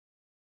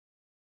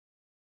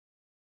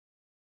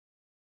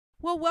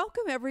Well,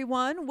 welcome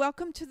everyone.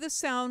 Welcome to the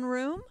Sound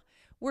Room.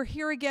 We're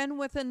here again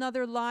with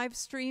another live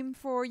stream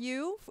for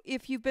you.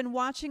 If you've been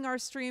watching our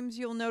streams,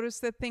 you'll notice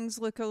that things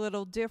look a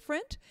little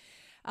different.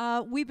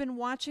 We've been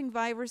watching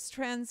virus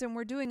trends and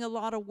we're doing a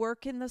lot of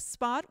work in the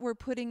spot. We're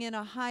putting in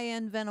a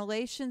high-end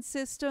ventilation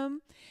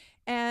system.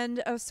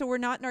 And so we're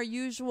not in our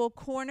usual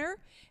corner.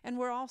 And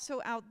we're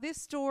also out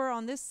this door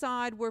on this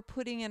side, we're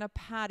putting in a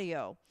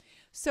patio.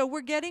 So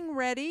we're getting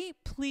ready.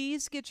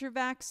 Please get your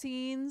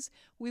vaccines.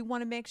 We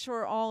want to make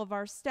sure all of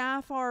our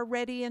staff are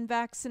ready and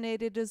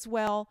vaccinated as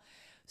well.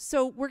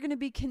 So we're going to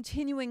be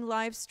continuing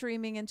live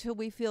streaming until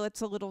we feel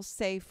it's a little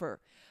safer.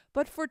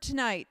 But for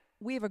tonight,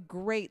 we have a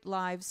great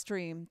live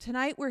stream.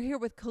 Tonight we're here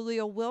with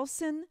Kalil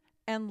Wilson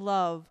and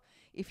Love.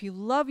 If you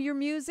love your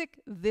music,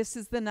 this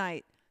is the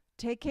night.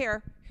 Take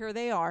care. Here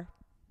they are.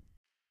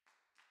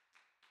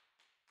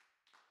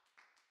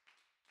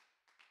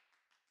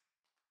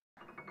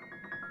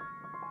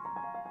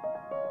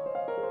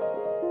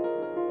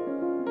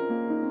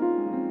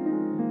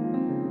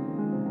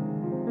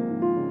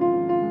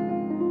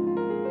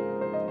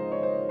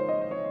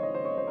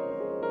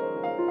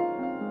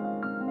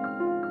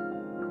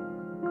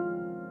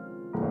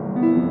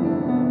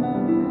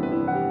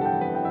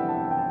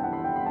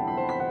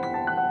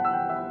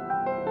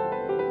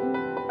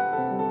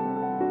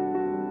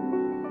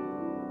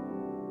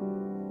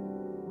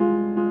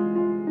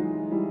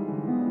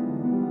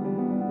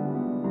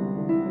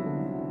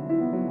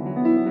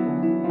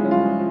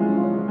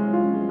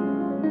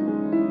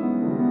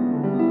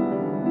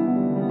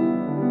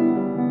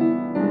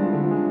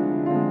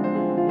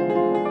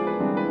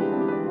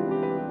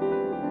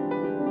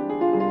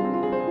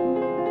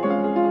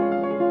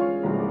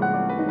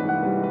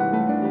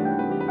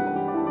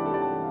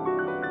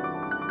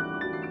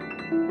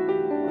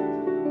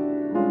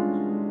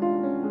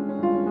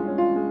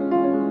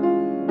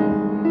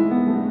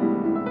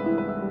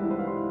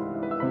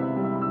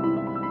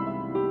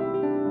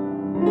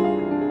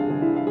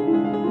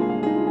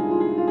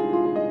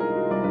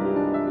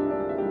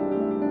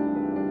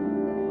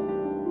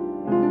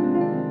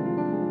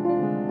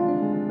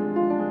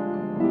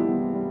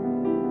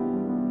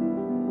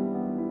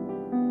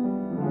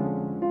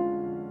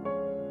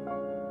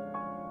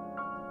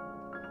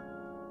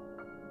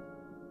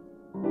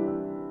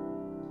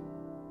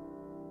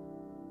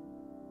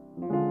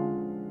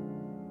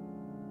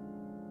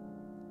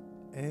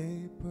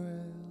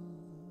 April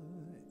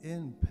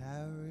in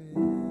Paris,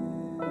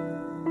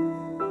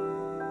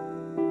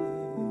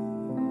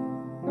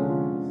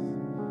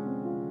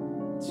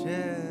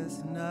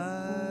 chestnuts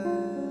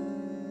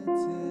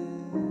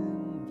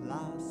in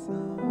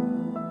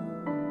blossom,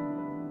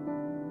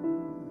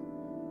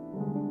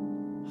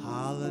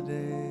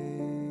 holiday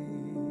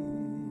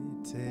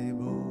tables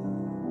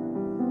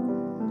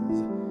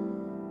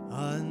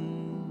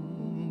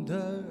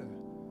under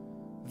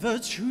the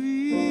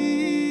tree.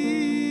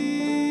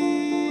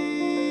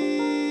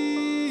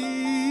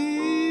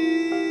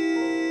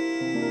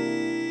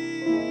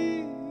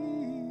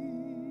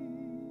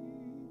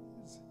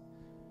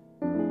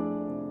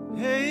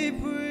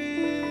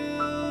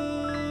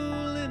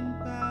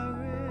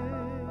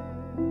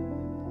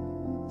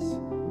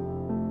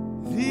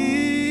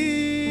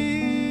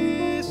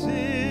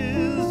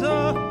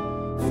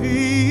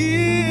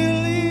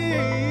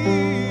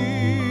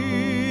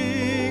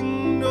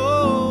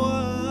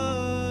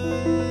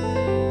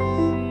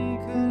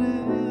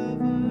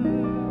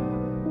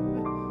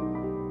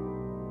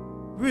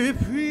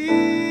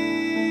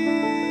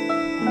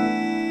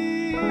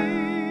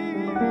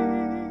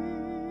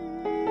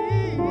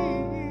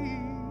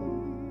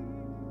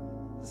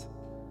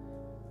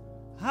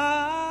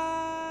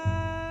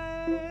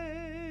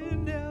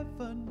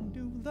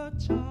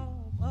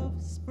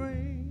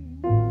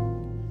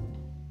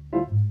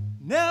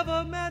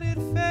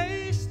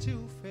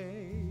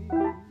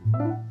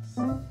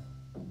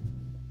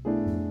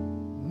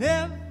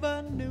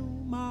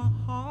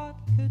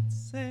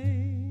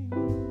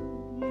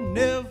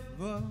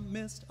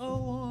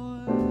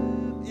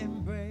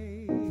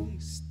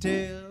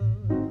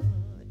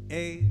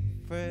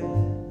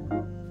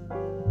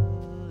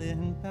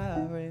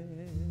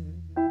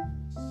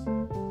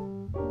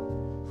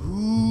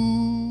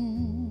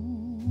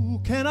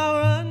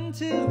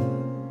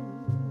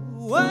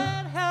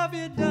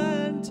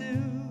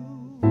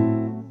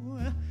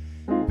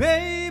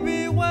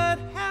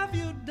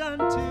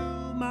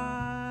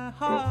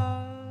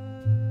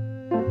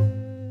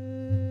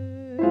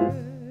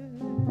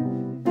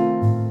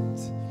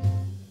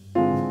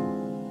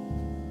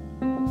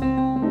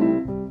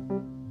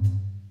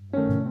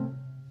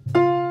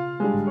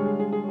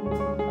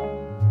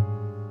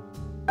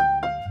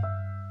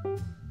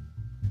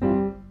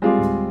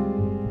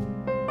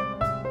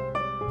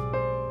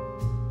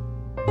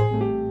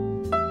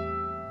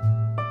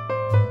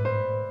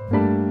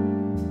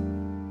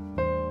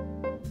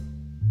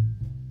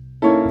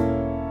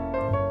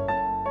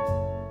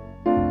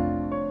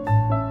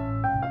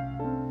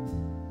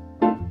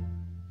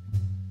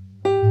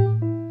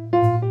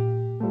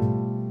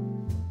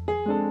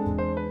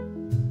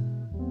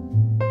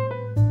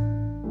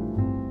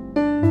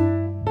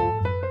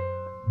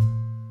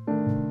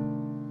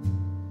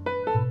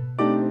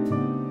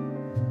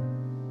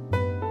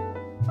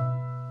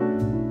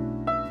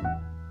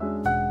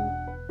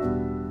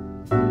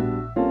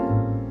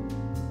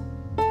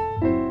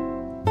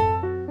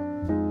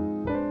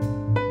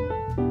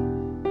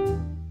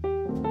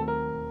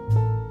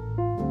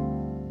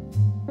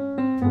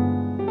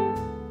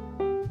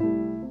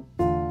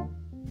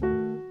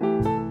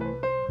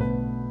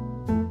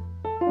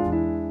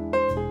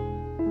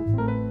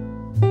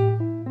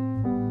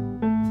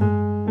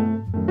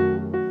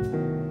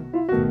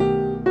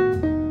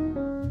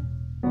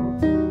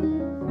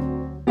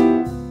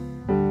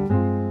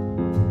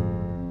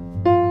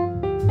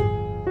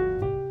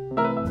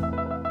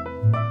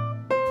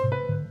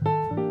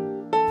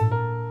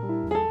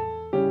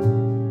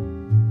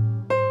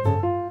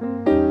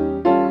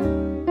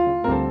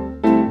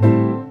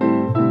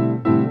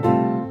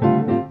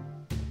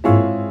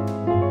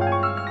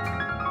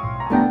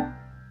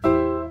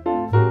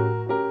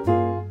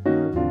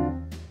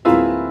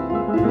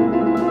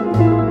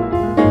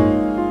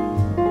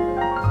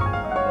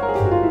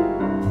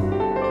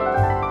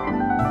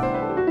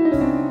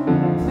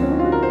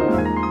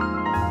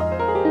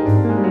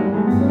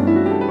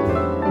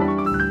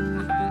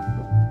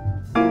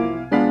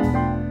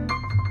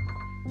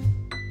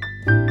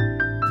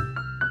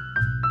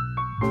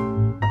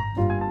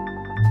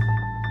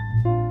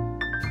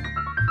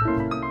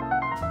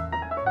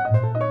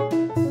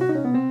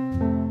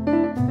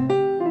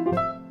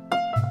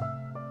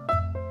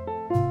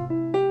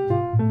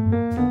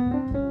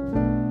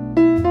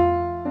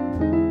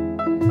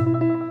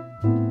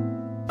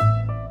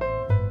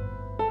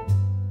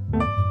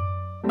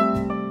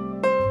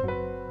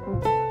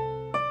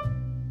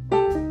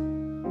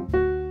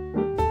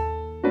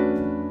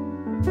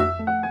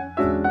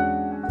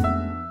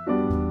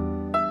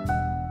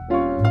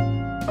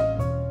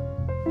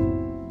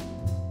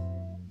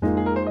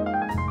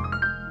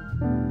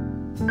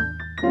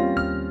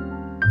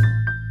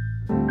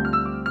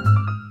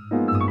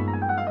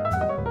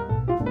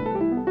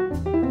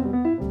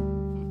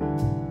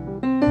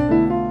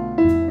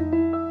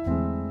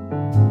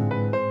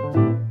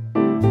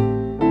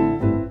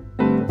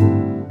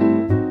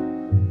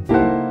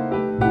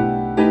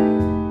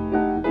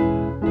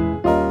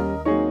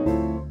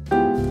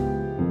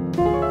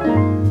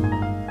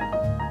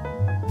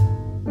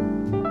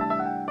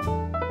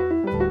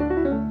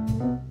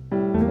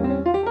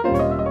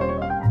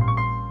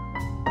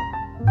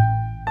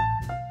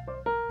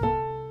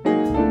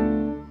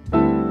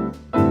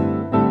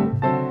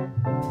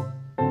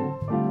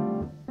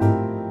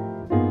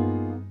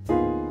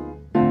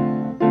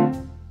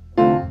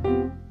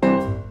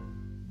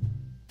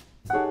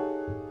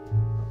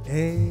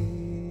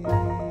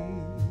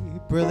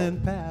 April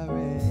in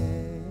Paris.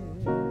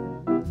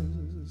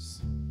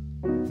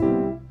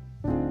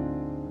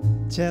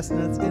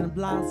 Chestnuts in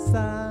blossom,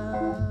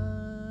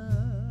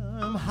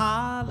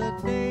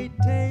 holiday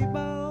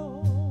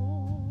tables,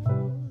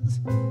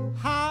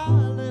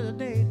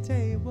 holiday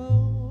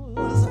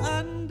tables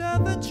under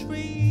the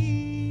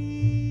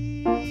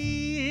trees,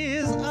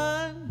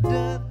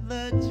 under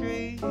the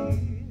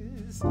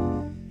trees.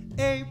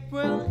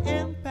 April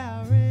in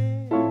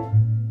Paris.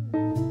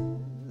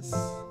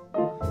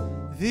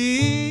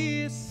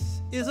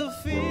 This is a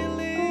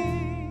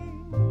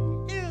feeling,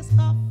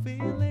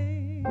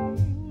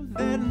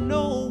 that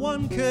no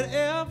one could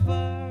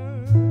ever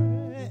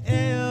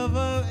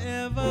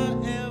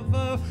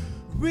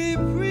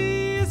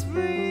reprise,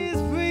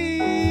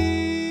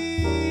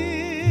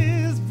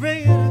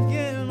 bring it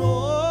again.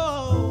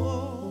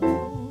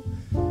 Oh,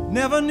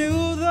 never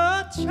knew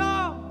the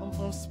charm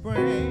of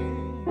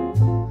spring,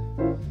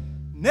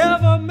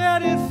 never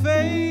met it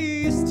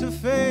face to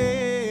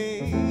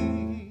face.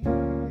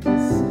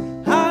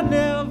 I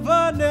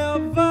never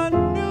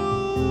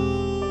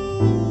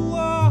knew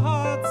our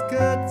hearts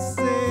could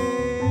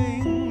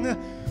sing.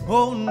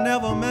 Oh,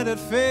 never met it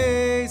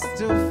face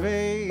to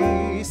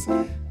face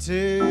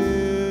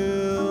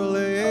till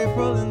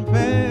April in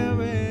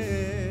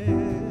Paris.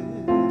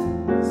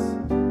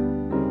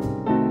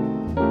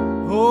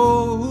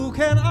 Oh, who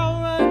can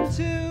I run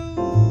to?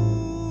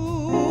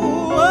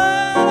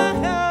 What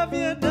have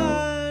you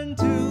done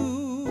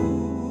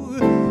to?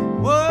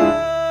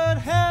 What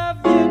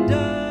have you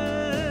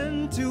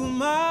done to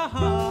my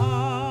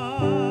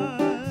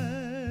heart?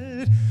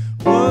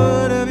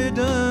 What have you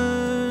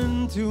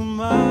done to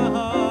my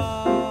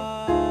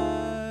heart?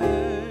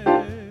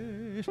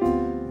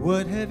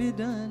 What have you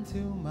done to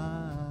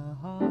my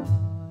heart?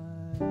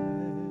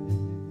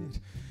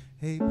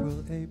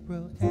 April,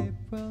 April,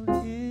 April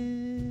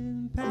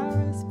in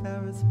Paris,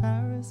 Paris,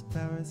 Paris,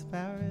 Paris,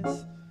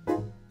 Paris.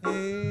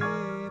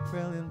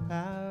 April in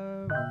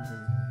Paris.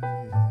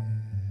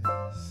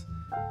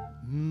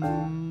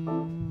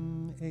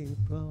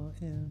 April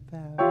in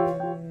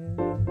Paris.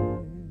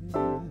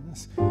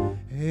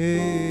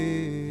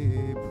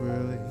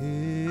 April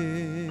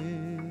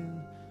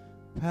in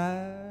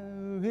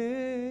Paris.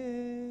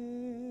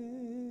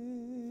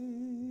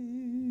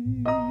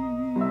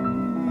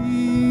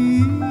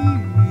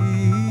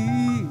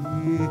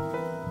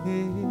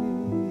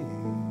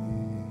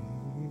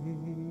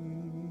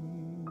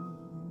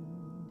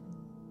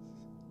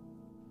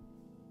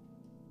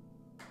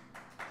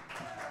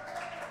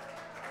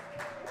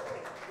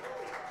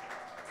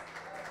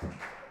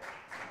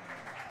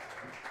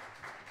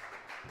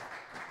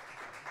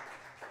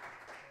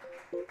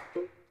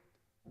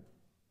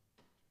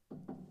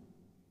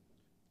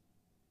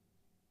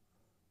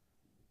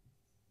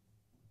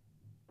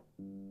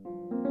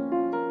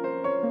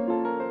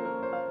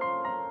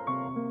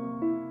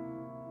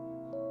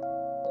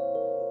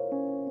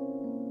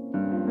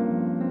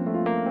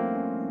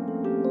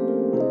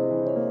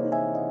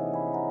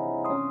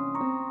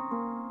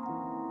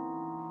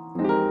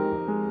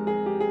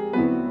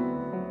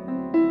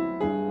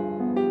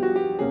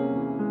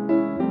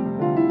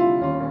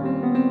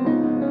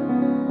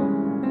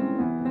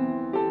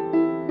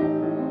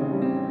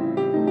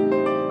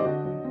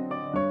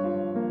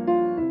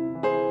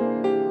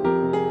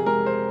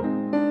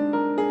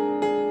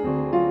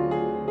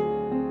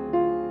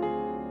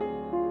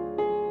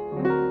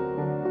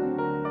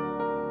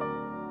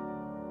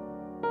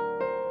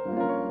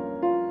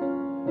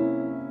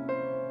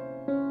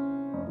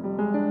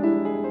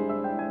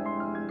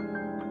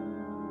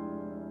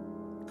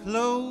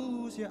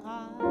 Close your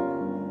eyes,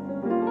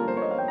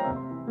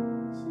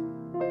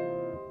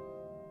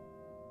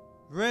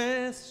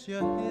 rest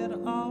your head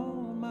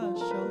on my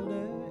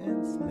shoulder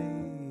and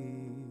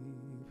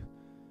sleep.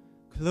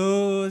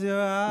 Close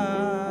your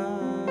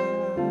eyes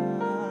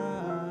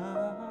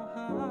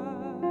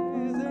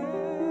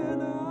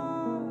and I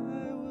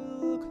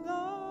will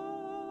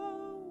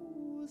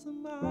close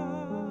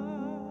mine.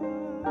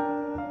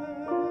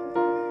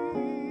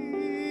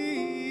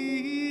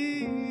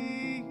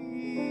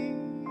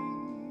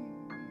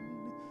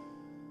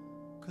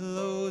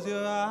 Close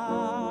your eyes.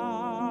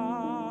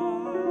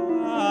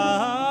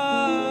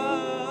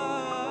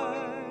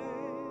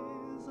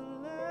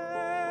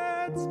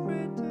 Let's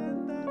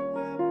pretend that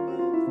we're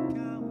both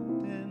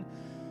counting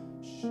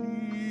sheep.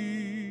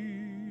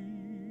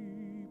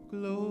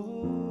 Close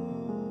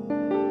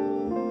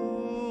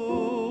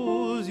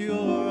your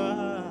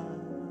eyes.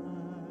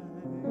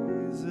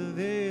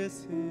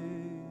 This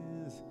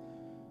is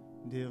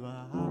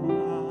divine.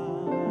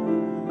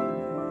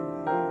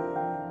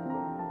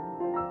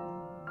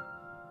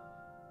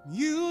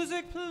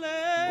 Music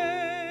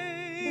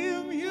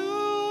play,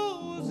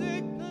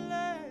 music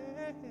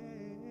play.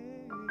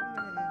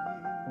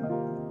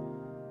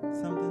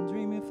 Something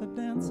dreamy for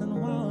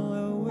dancing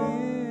while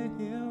we're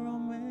here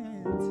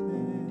romantic.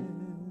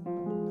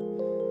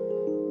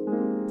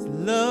 It's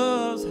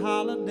love's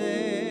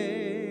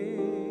holiday,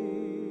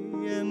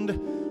 and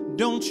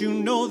don't you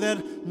know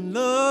that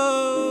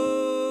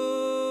love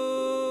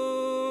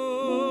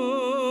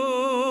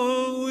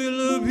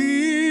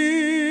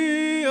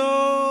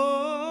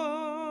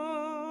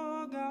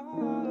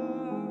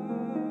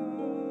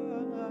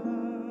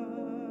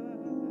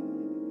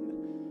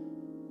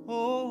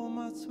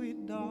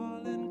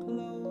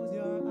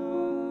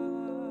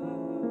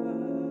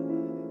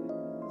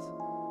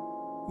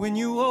When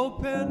you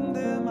open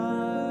them,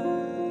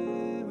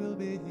 I will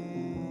be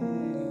here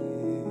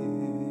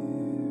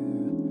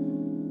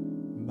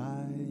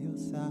by your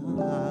side.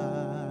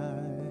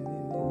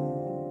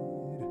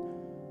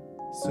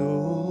 So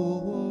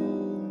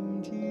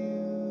won't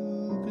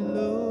you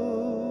close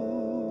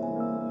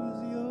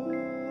your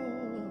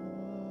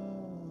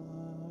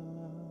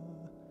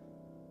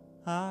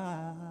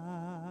eyes?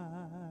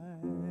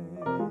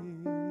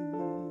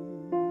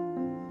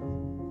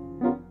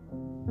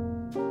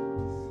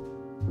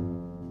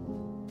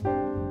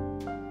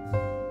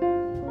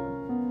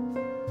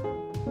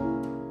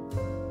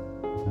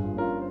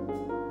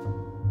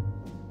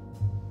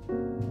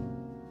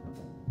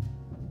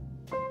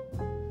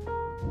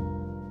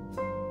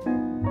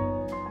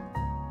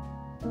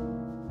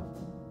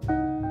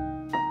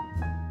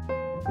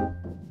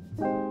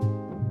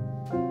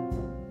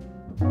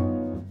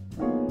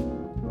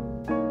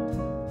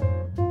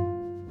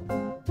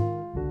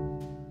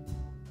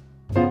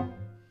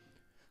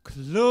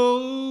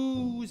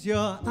 Close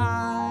your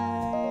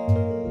eyes,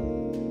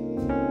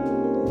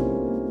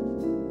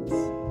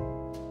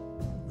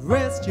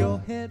 rest your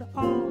head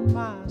on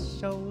my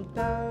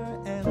shoulder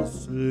and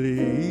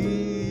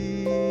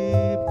sleep.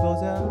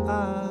 Close your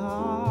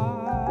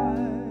eyes,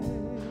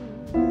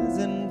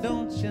 and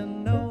don't you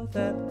know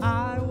that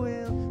I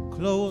will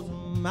close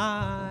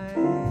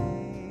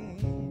mine?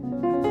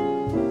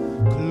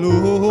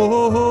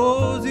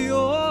 Close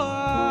your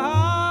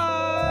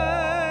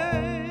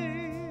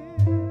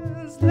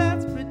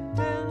let's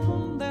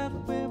pretend that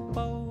we're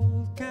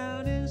both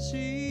counting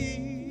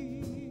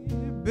sheep.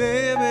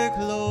 Baby,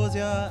 close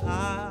your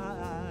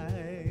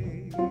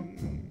eyes.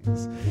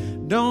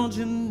 Don't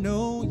you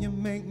know you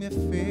make me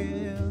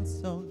feel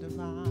so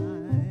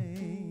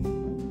divine?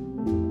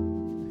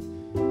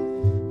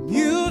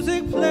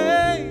 Music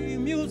play,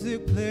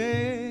 music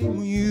play,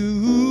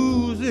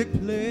 music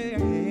play.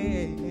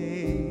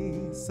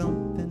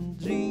 Something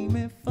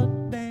dreamy for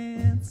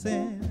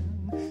dancing.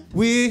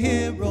 We're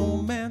here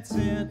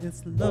romancing,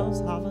 it's love's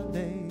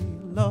holiday,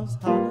 love's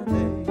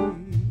holiday.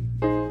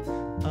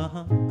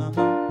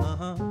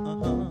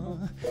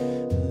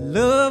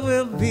 Love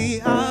will be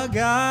our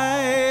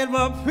guide,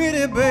 my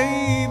pretty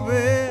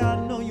baby. I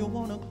know you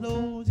wanna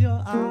close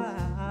your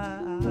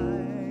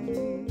eyes,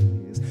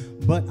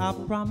 but I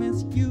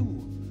promise you,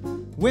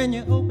 when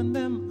you open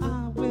them,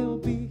 I will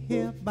be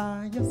here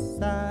by your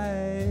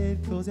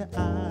side. Close your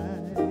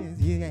eyes,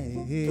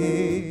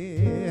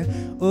 yeah.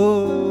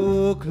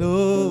 Oh,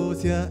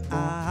 close your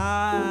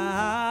eyes.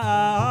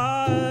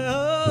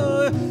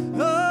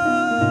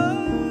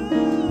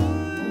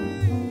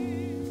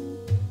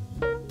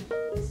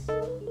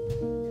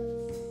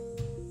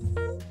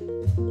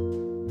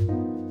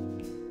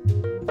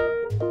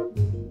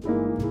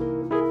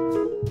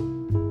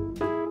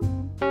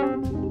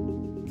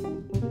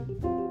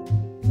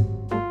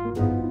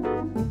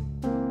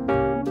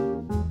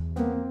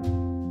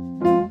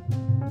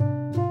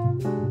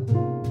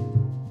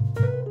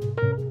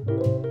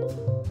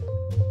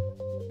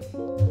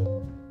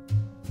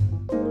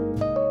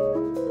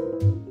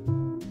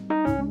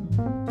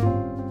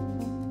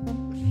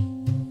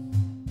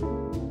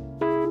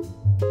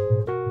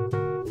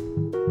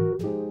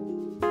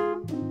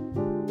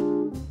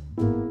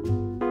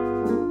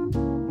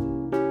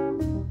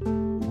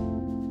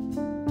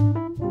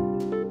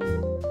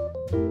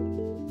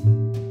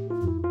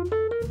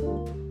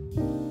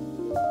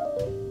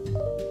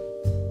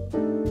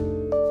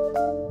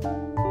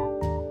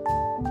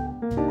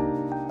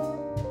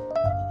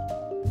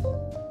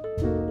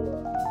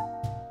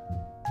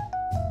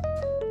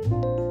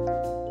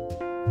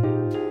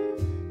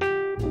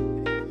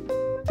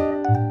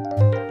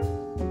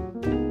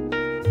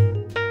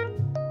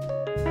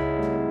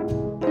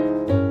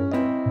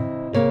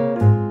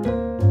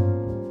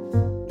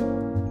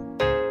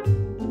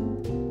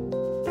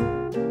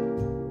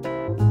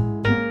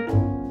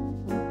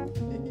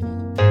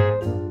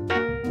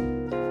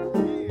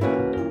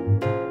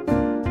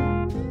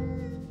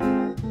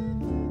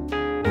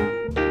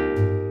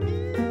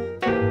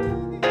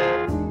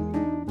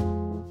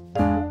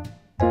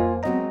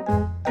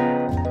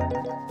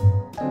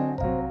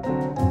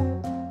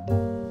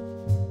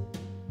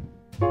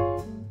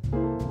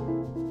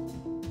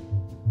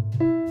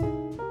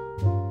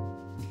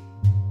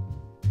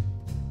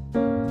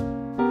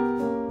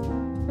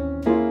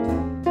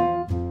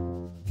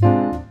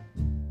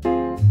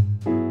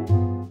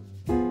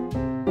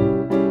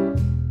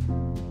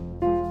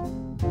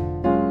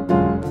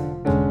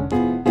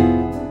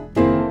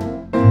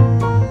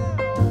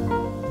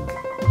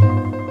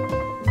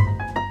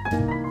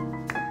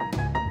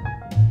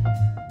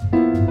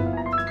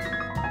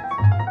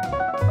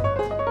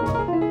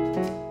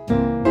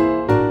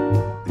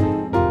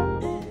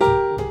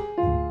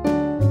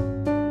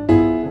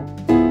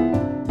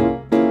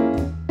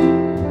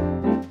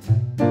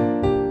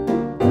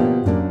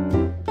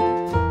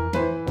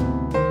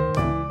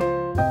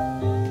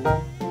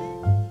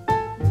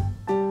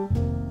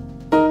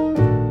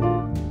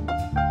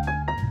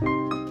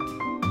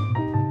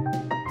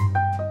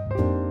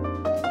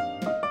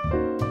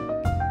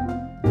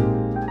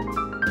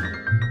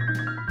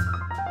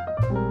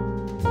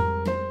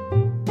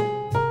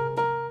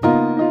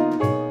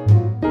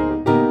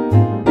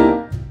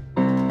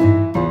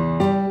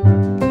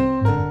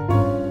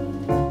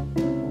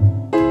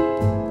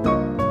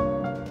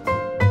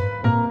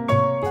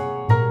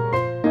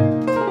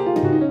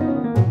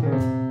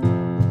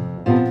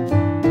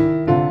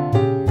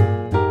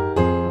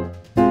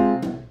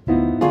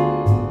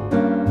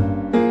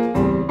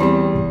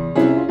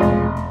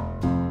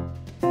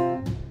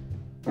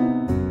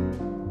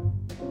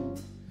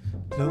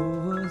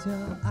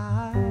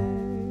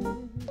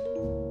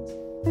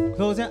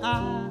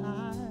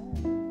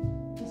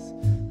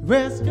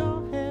 Rest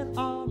your head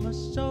on my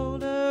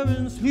shoulder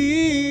and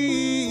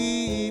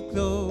sleep.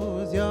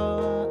 Close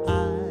your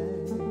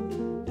eyes.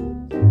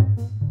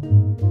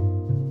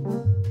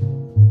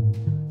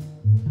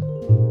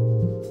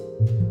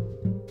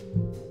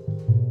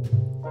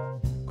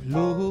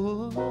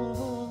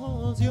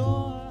 Close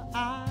your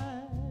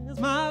eyes,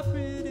 my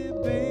pretty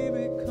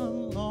baby,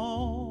 come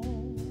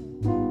on.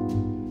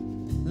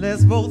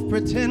 Let's both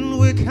pretend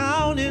we're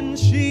counting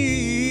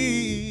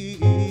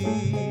sheep.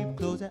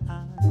 Close your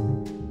eyes.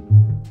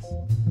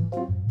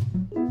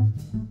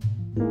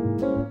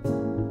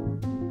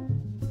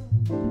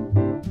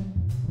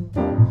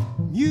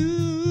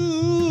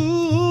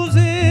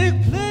 Music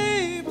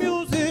play,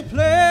 music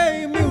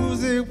play,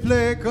 music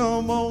play.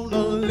 Come on,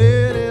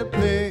 let it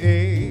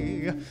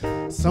play.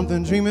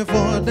 Something dreamy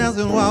for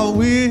dancing while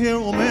we're here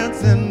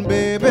romancing,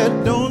 baby.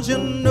 Don't you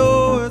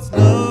know it's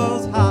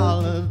love's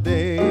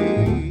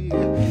holiday?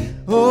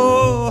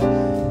 Oh,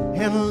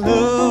 and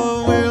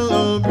love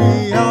will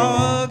be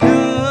our guide.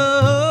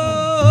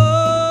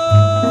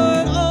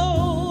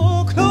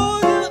 Oh,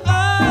 close your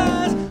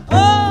eyes.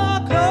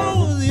 Oh,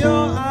 close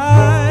your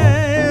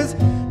eyes.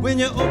 When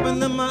you open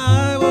them,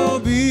 I will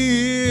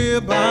be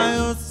by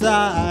your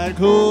side.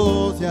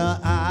 Close your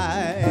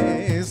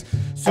eyes.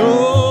 So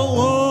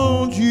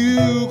won't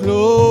you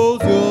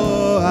close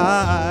your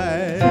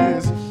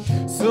eyes?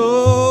 So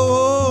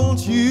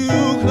won't you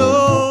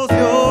close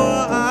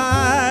your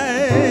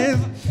eyes?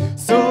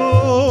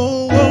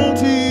 So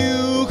won't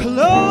you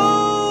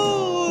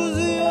close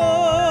your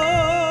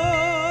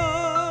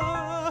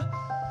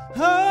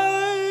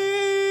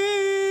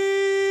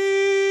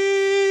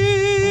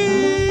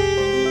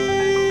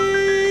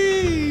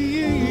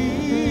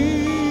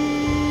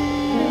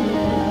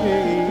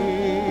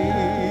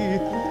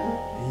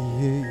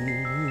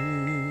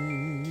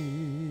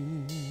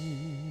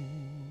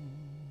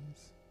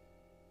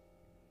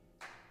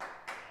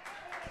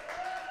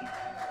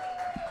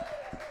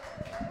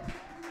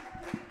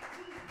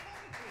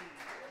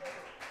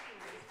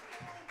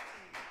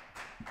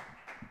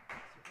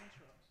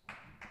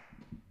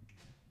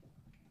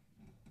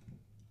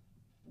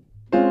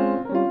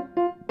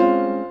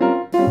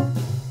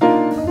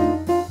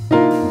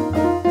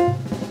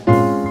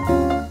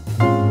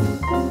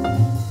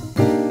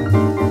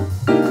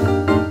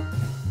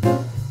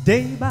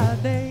Day by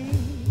day,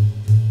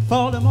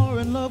 falling more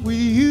in love with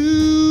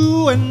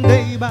you, and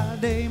day by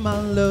day, my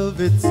love,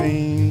 it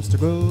seems to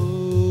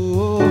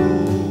grow.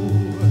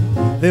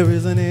 There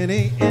isn't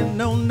any end,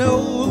 no,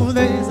 no,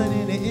 there isn't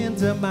any end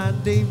to my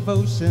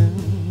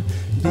devotion.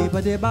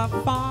 Deeper, day by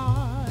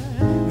far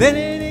than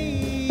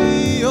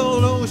any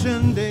old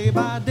ocean. Day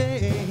by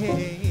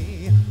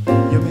day,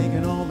 you're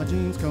making all my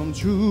dreams come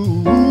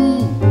true.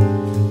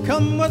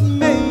 Come what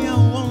may, I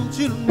want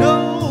you to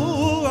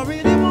know, I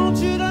really want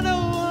you to know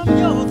I'm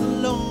yours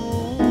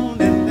alone,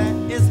 and that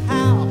is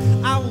how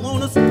I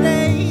wanna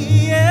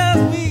stay as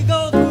we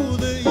go through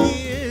the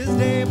years.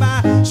 Day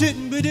by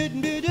shouldn't be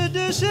didn't be did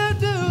do should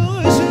do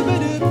should be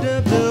did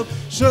did do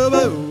should be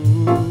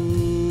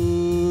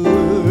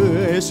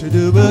should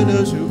do but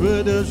do should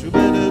be do should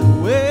be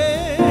do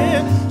way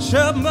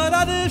should but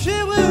I do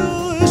she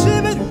will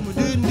should be do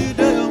didn't do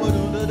do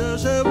do do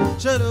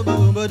should do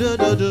but do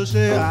do do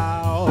should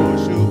ow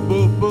should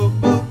boo boo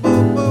boo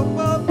boo boo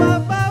boo.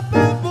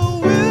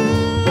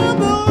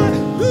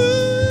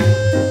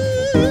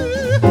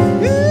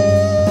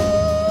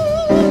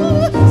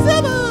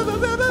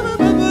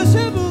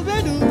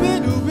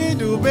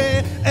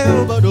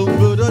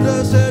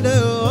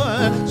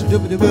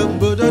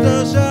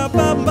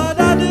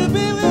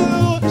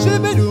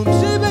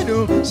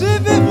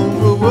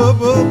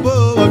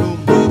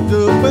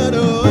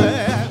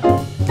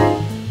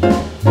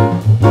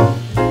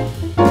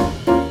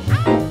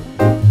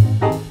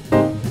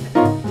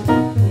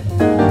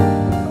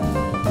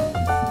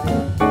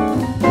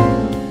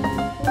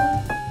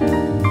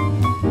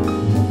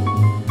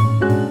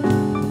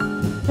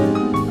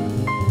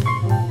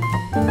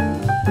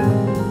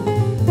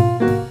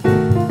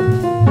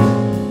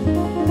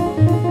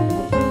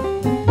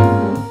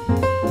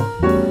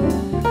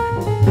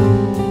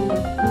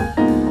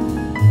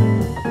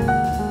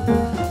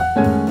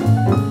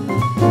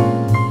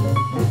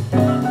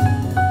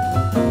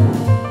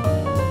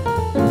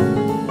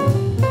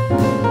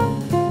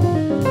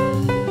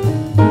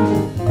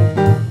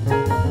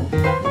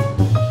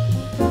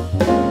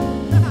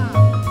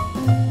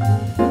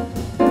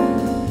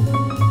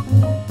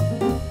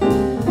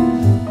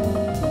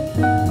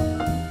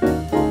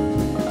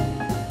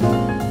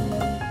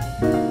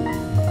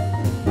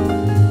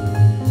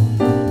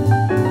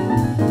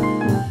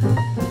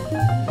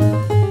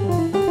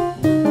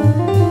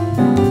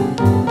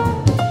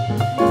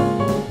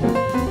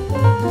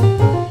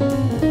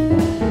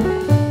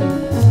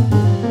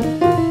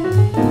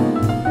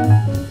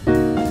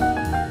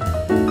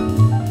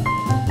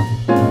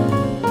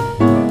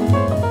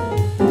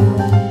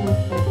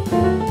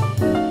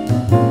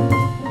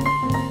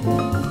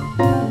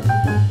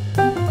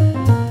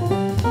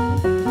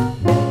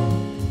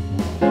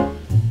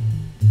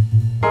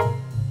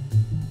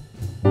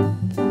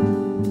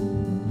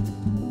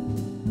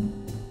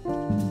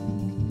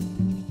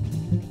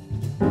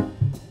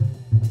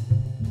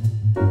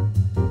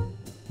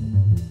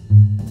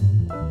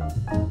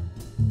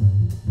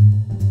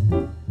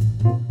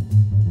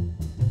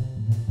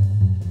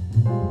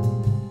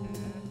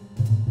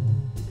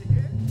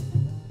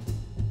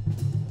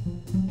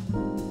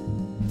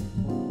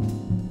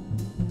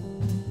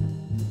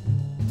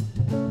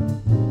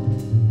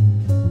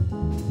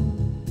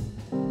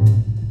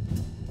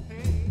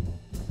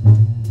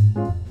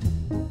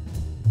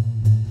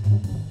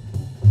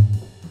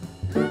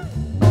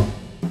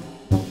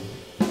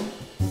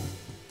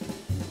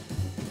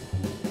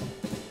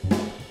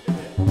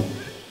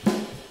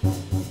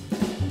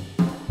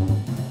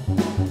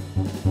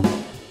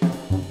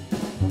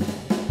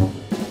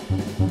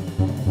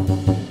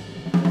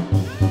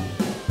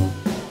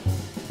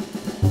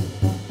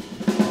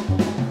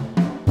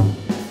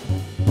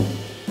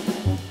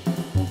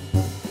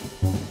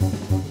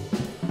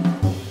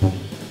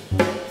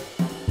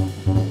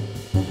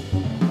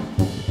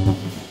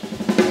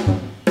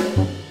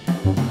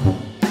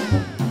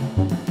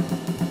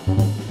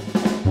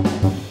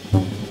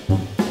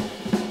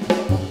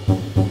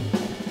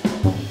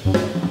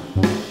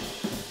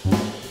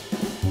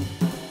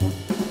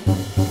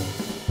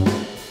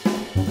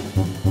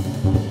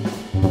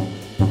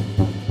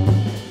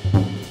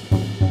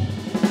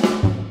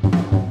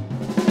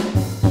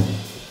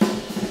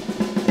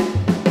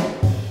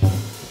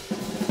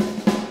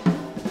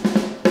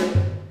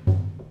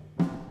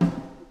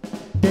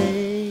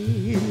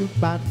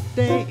 by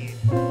day,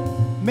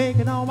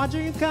 making all my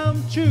dreams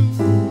come true.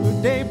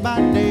 Day by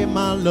day,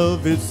 my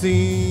love, it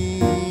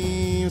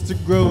seems to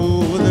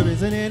grow. There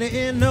isn't any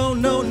end, no,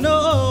 no,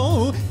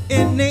 no,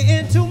 any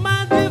end to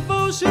my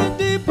devotion.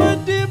 Deeper,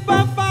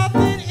 deeper, farther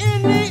than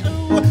any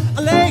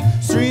lake,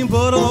 stream,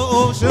 puddle,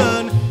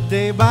 ocean.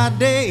 Day by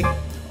day,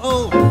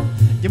 oh,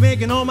 you're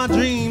making all my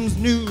dreams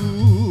new.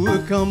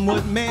 Come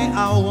with me,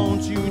 I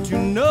want you to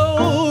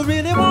know,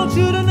 really want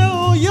you to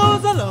know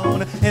yours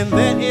alone. And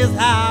that is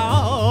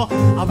how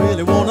I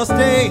really want to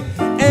stay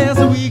as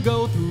we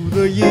go through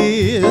the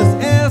years,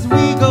 as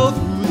we go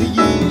through the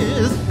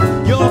years.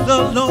 Yours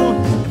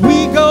alone,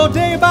 we go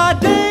day by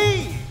day.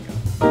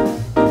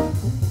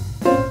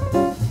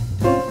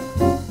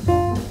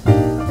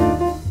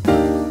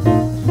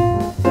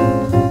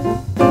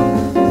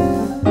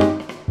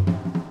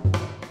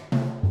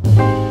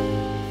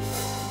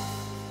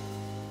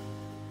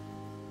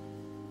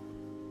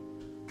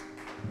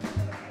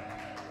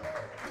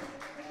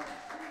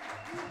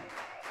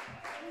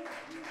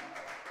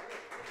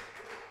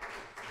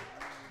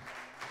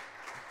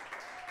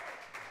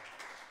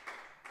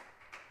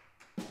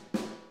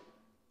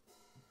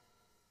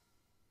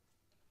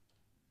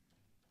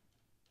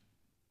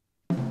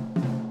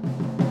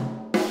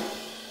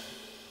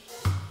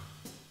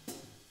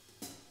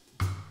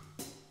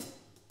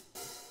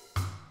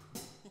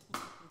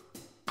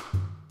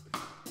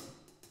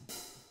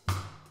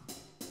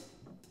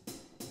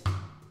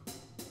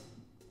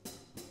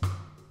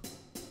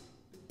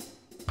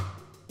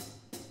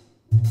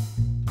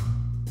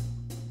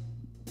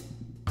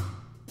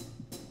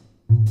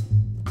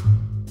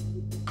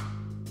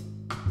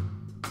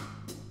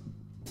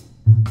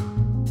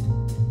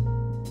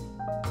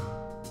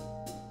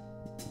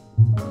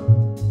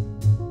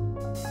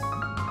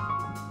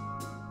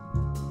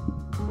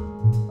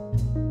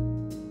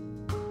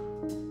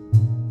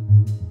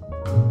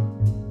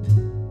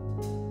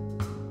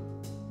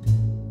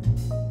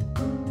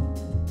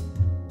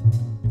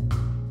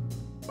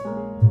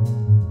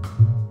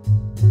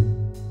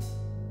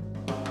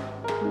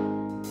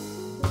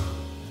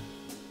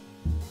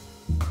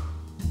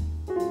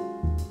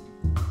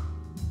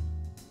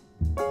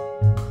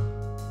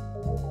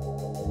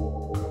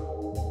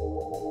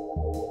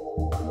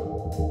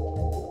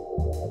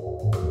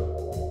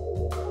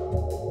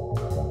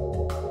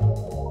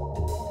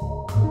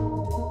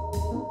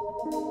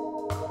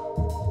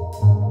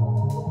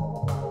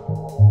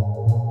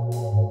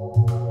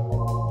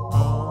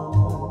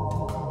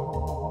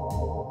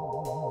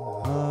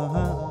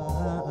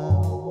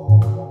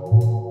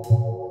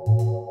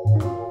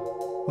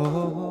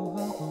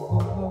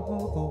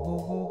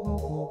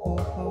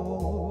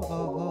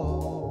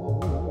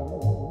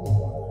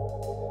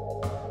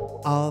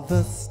 All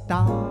the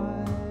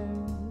stars,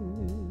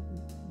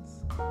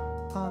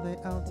 are they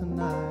out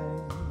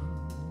tonight?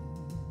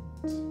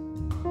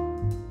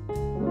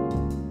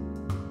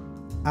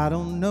 I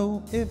don't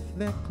know if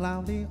they're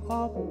cloudy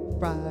or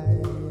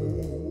bright,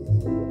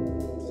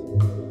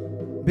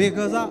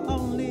 because I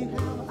only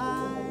have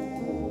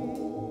eyes,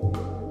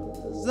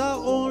 I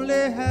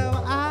only have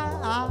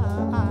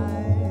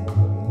eyes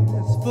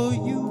for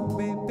you,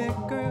 baby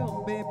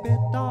girl, baby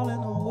darling,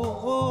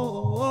 oh,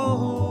 oh, oh.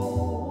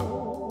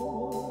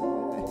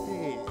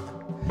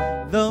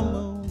 The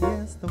moon,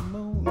 yes, the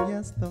moon,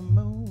 yes, the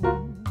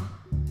moon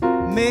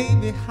may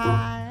be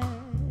high.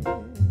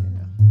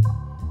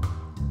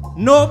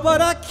 No,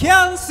 but I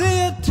can't see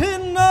it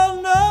in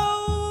no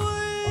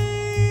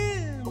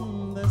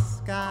in the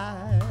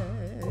sky,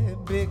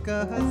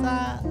 because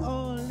I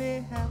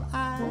only have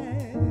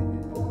eyes,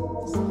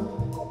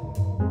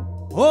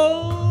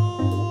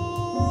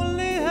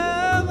 only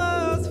have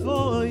eyes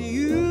for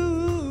you.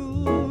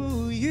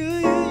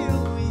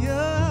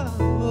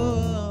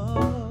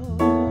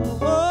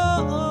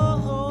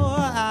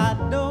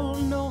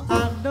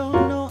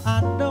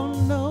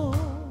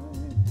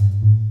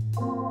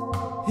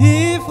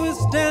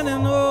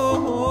 Standing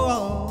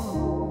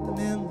oh,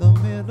 in the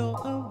middle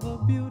of a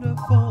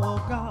beautiful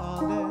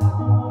garden.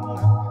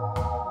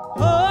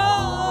 Oh,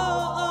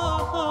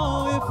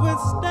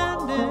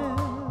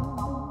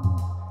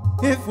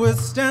 if we're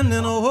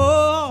standing oh,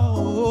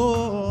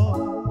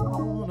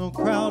 on a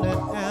crowded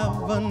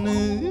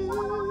avenue.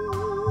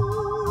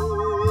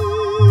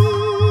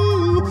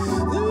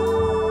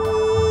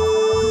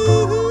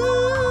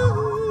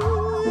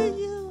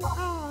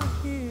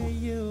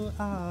 You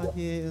are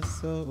here,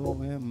 so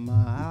am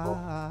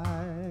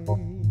I.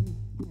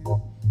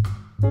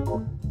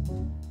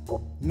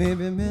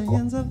 Maybe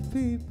millions of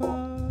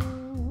people,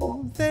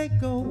 they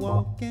go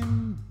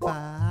walking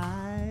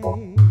by,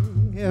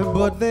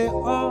 but they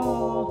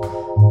all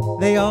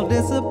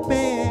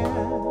disappear.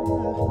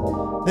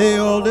 They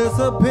all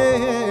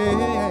disappear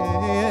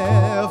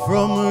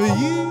from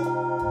you.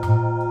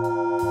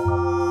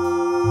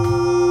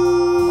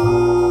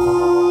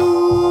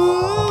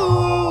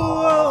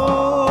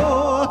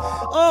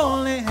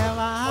 Only have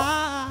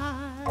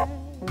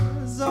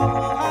eyes, oh, I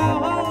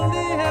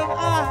only have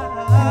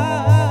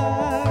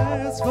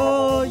eyes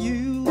for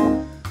you,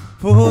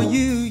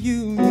 you.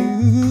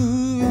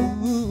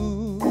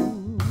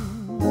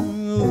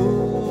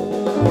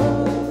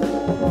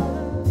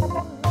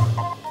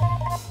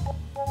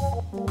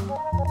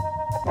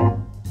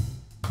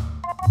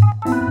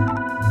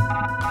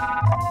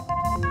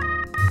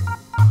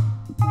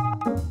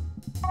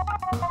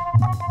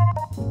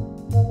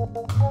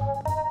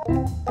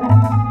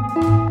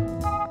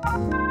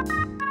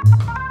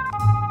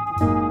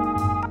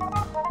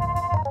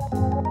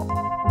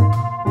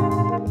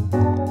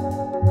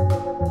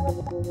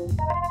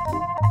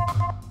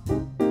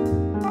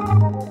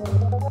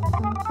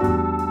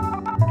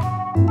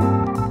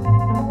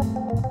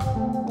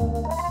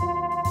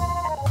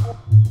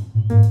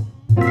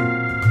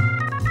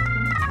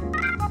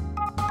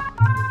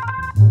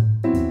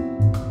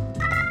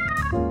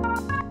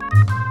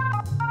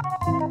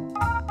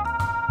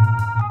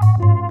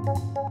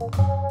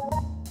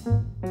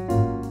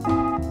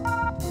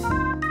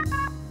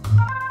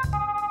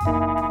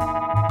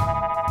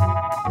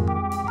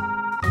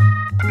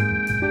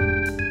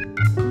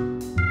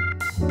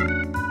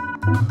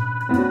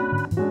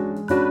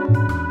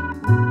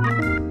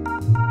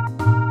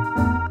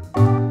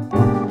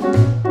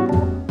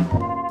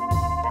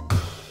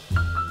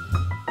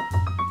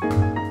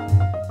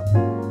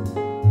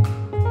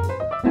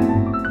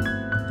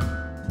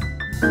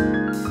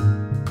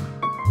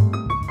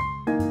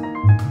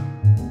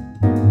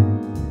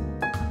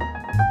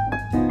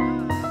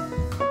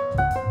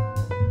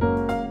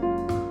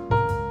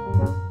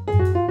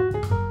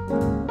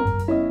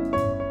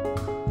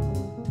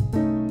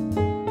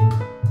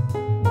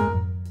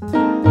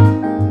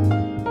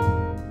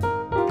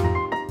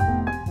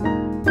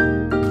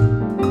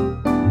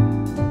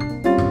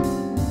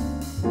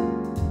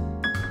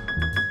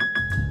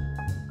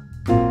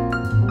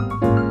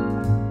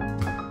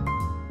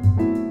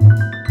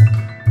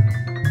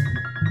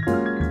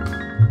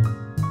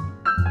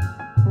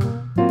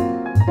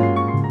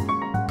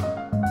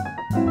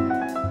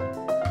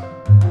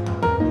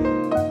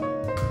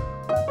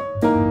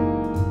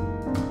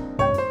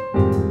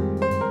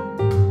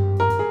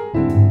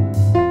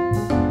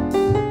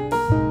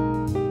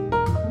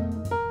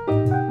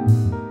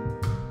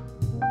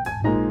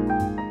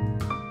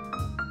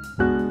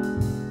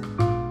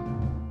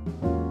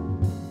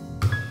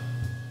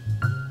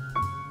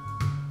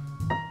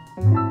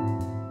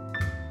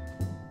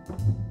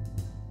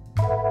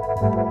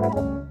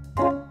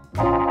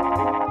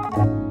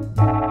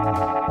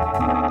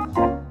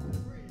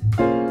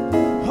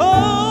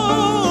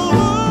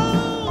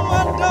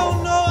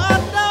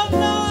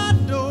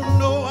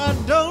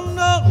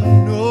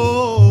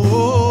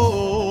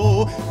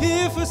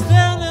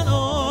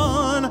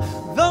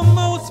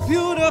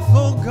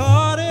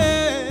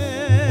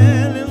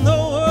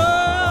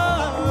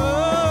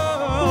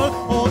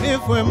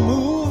 We're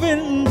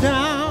moving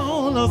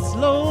down, or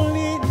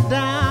slowly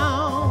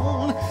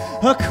down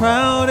a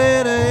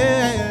crowded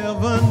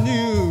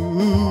avenue.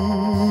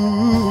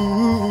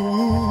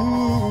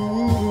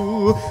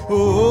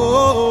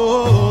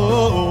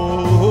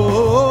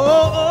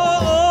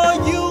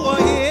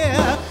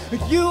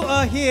 You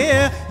are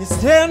here, you're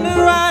standing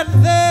right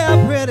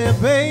there, pretty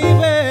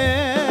baby.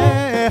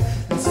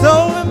 And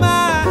so am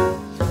I.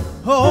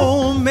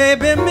 Oh,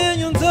 maybe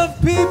millions of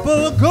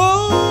people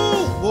go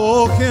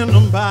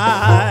walking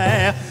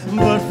by,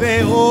 but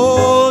they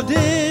all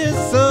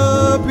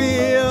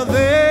disappear.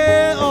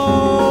 They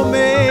all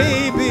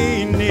may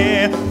be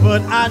near,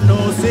 but I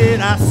know,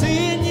 said I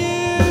seen you,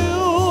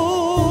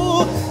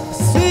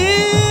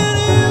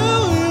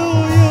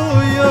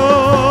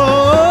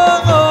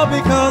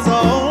 because I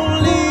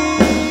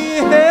only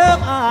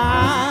have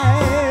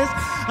eyes,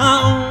 I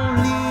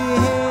only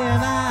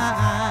have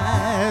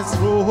eyes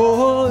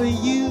for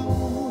you.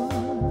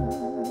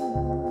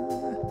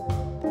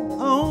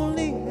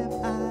 Only have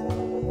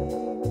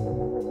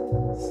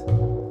eyes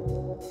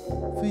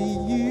for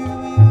you.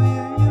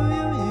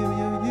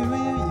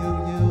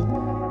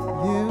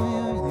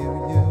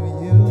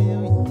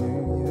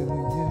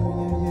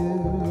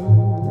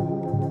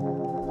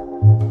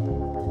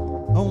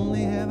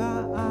 Only have I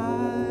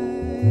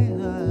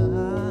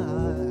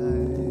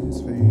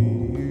eyes for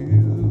you,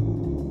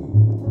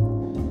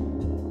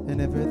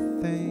 and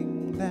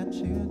everything that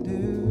you do.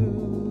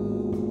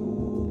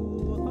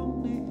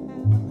 Only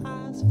have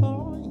eyes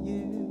for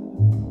you.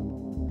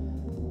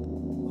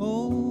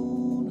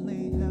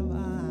 Only have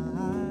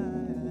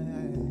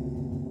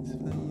eyes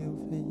for you,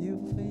 for you,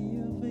 for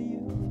you, for you,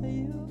 for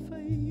you,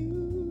 for you.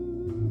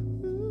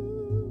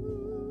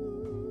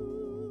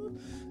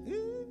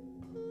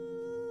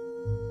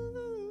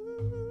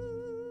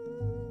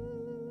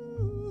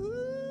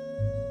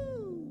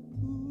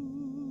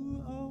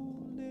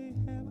 Only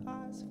have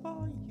eyes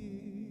for you.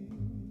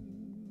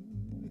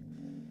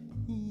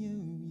 You.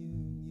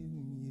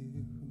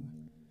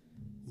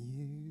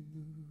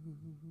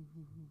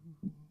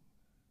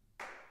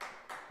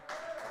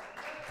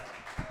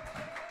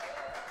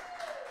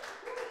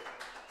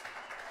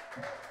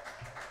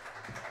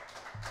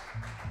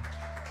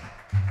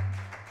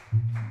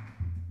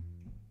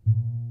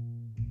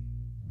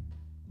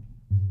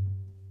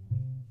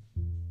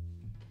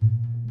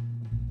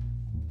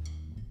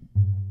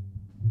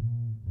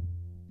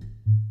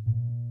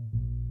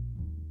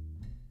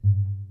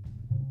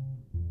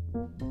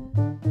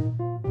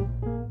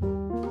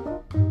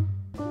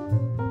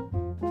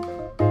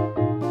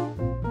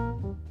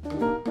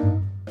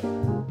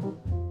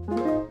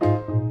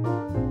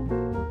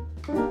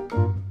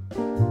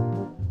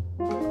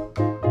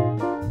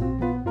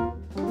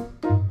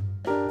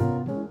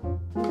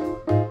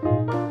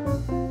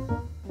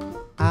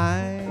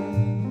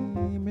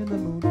 I'm in the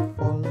mood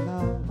for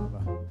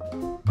love,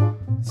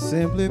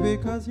 simply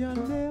because you're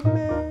near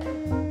me.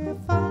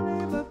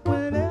 Funny, but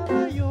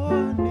whenever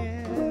you're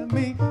near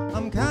me,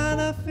 I'm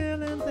kinda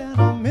feeling that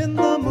I'm in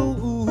the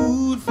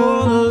mood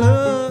for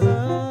love.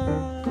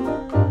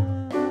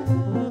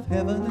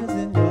 Heaven is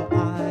in your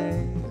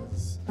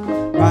eyes,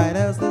 bright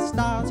as the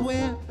stars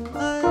we're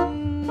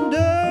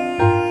under.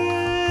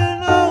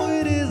 No,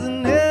 it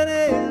isn't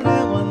any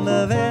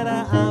wonder that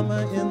I'm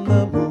in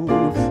the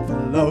mood for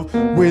love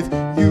with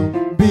you,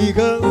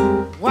 because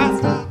why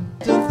stop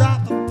to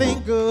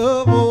think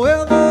of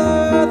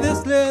whether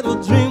this little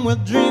dream we're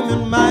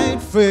dreaming might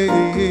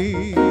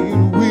fade.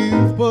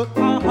 We've put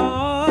our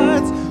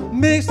hearts,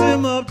 mixed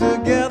them up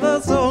together,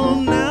 so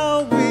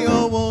now we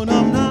are one.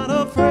 I'm not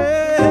afraid.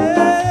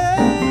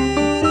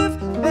 If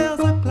there's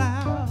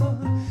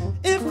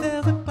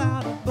a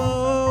cloud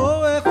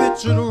above, if it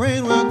should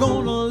rain, we're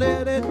gonna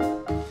let it.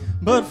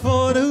 But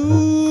for tonight,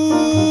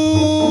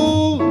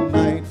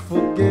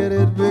 forget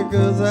it,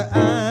 because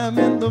I'm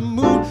in the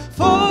mood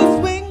for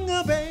swing,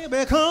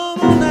 baby. Come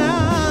on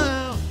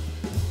now.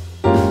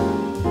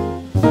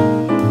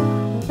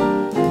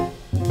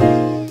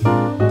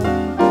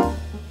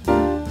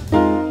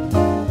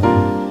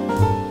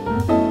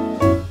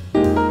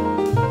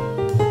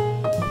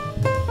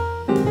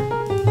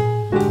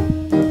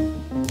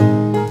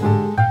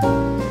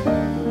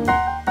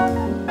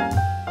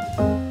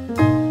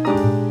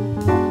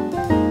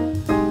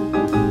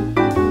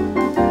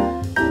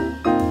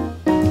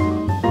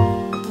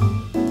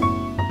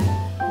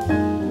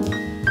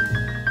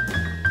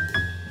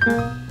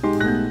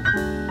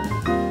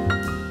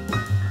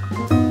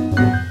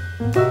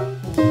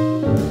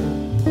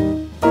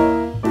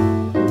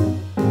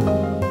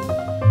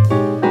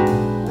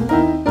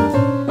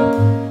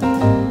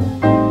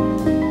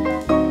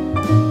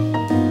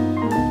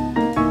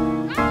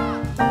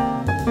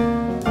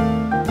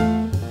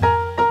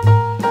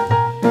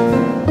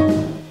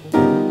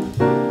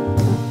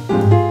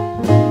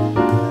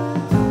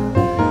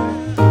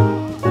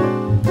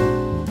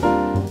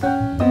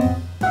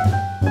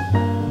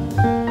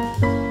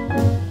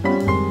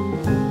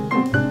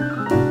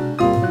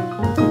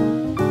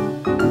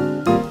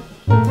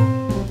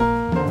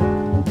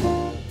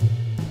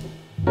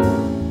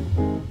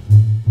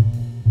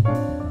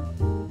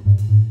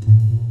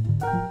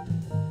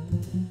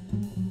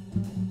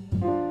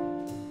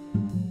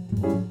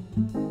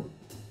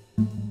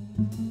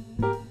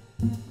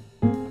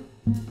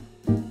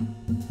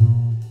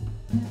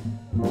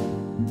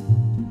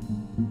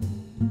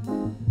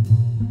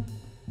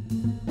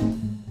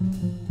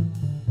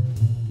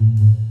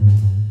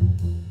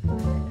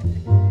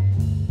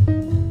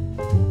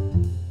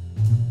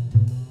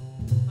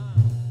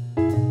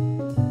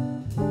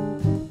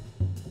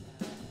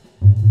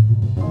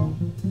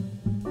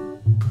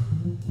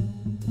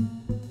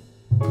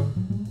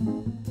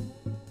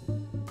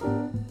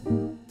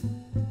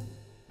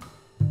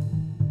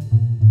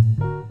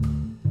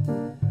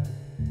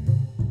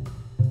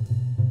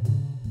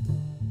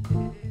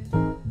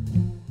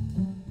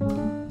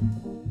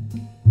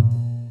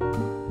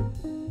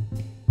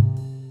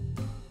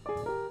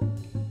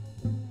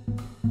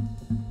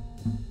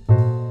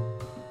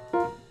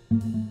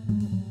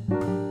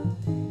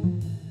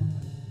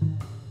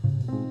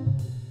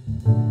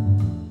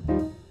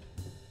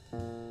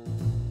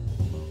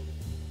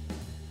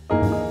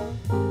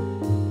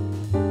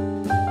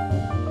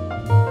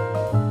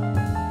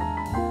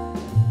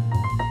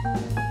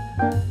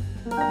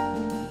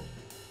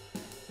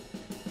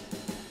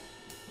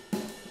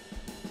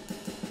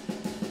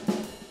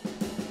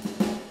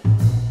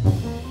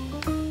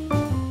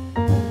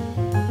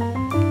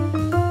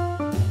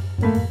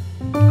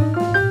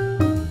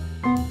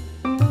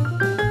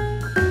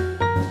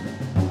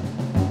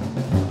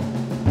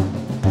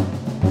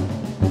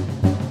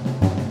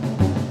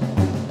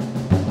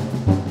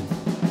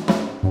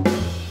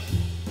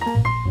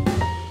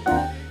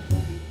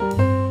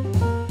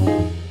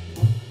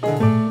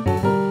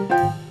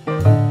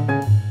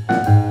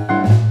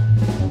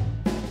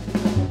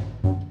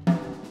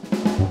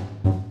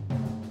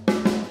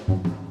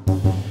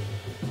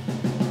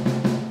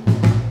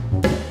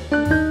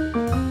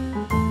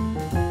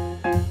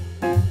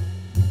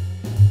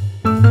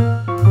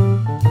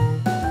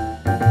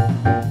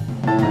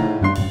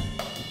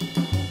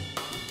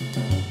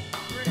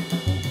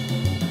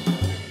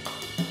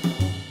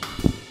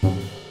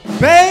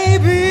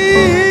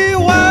 Maybe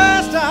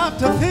why stop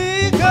to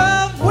think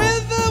of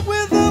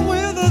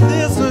whether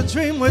this a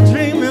dream we're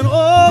dreaming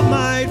or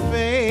might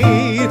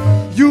fade.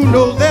 You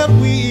know that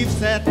we've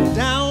sat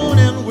down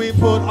and we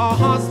put our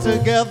hearts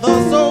together,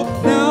 so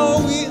now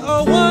we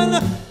are one.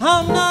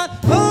 I'm not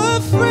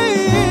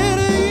afraid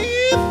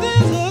if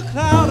there's a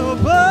cloud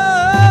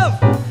above.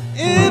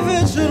 If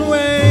it should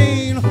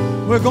rain,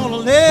 we're gonna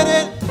let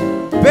it.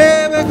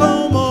 Baby,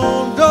 come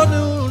on, don't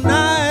do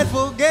night,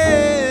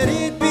 forget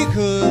it,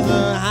 because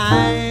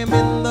I'm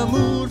in the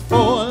mood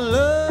for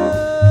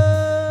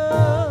love.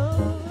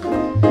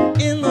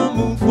 In the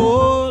mood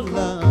for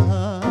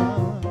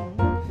love.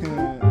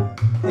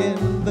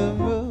 In the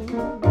mood.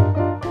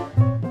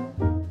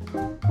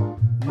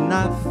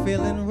 Not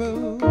feeling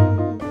rude.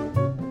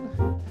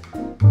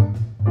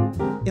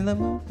 In the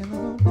mood, in the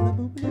mood,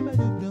 in the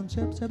mood.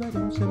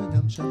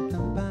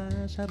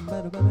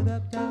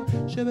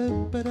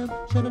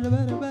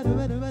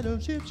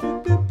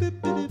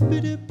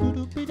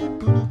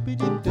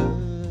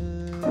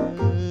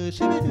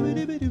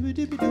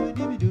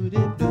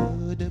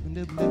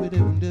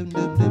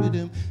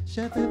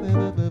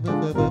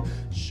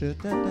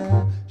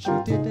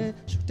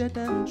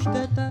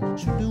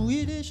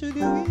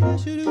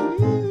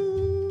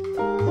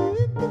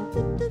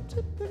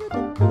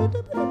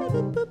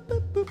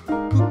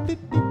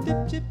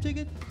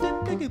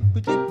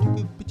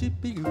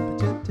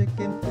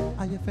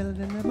 Are you feeling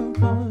in the mood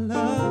for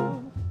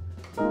love?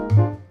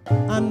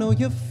 I know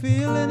you're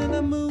feeling in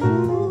the mood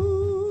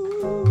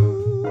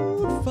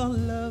for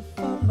love,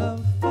 for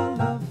love, for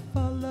love,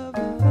 for love,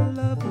 for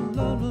love, for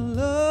love,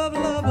 love,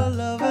 love,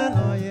 love, and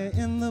are you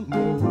in the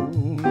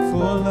mood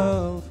for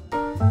love?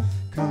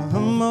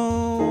 Come on.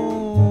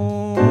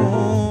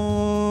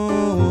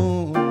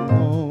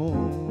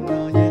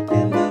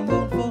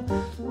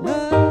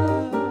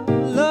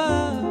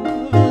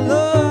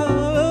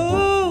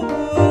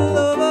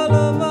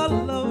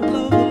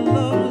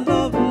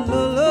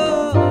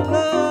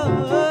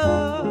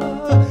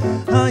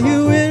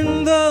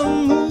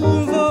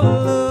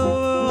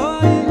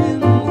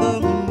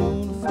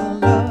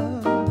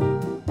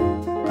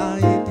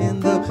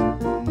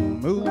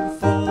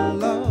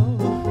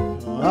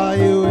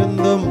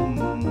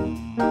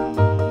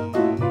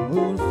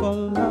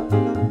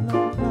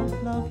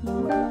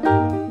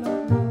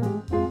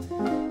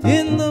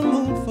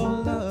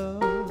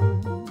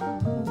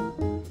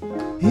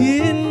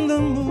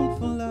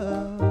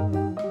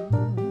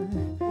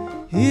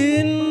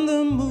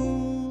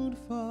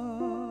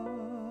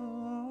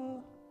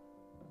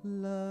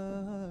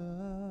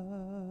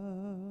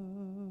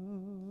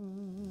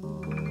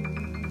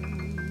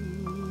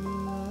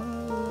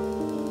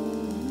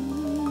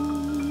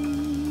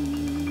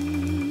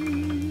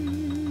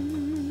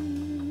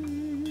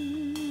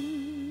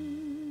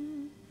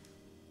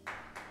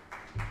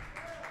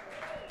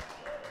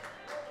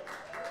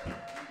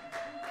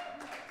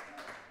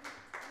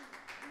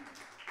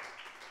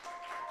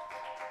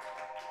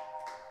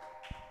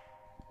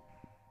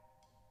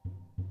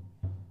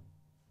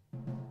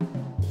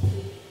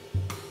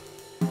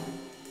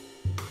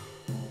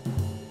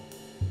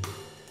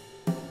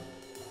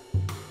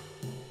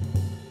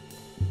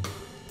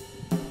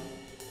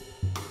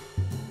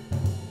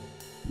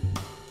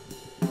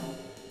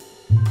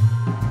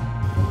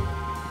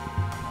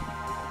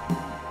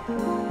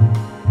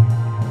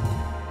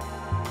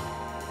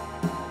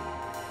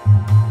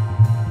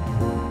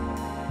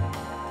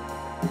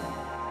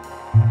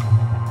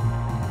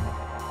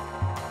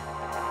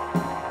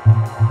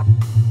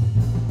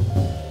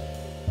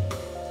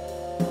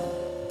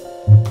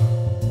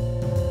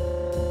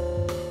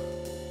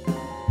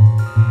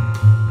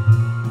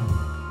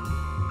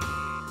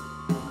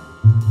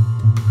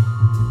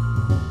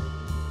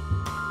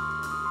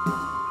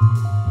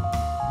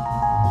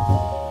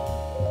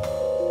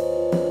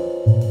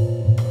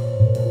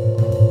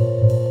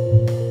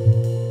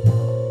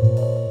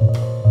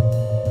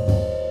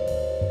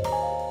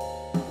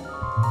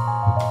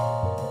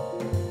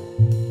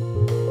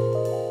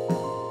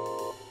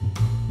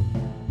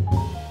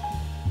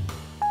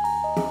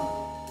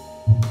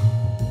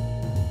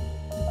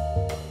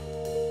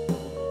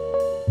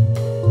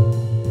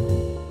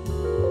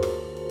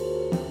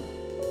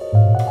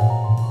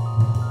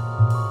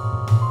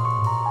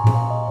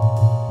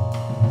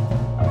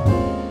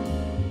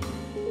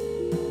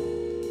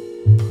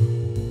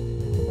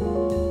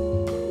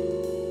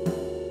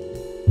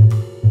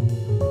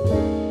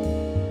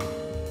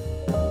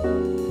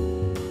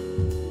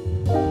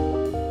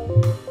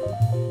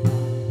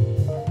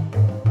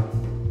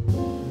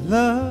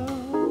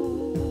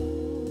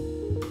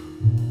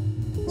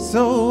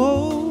 so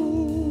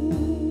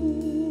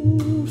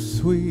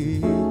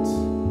sweet,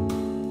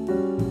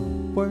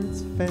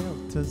 words fail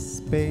to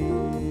speak.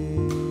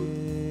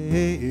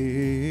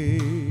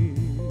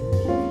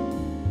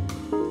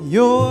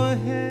 Your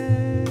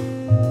hand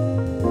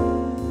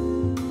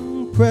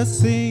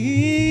pressing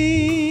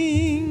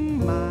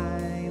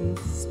mine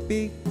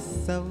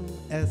speaks of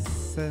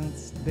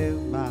essence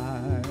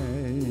divine.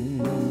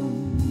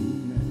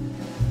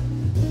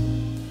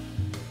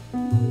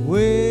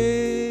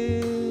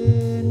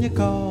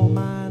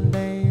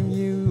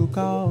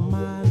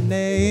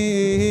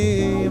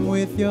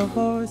 your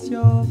voice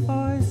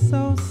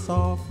so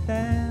soft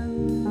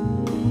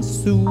and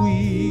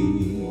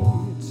sweet.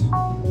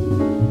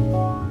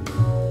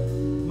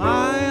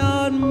 My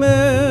heart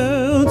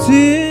melts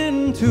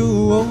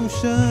into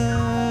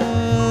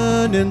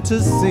ocean,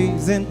 into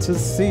seas, into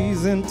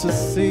seas, into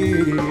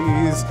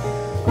seas,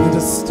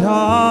 into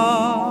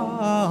stars.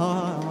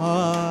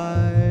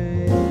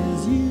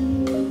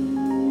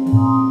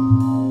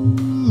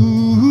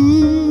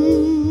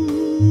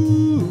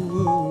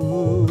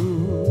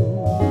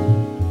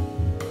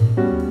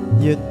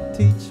 You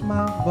teach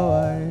my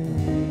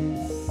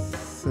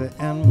voice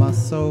and my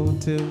soul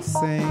to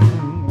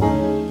sing.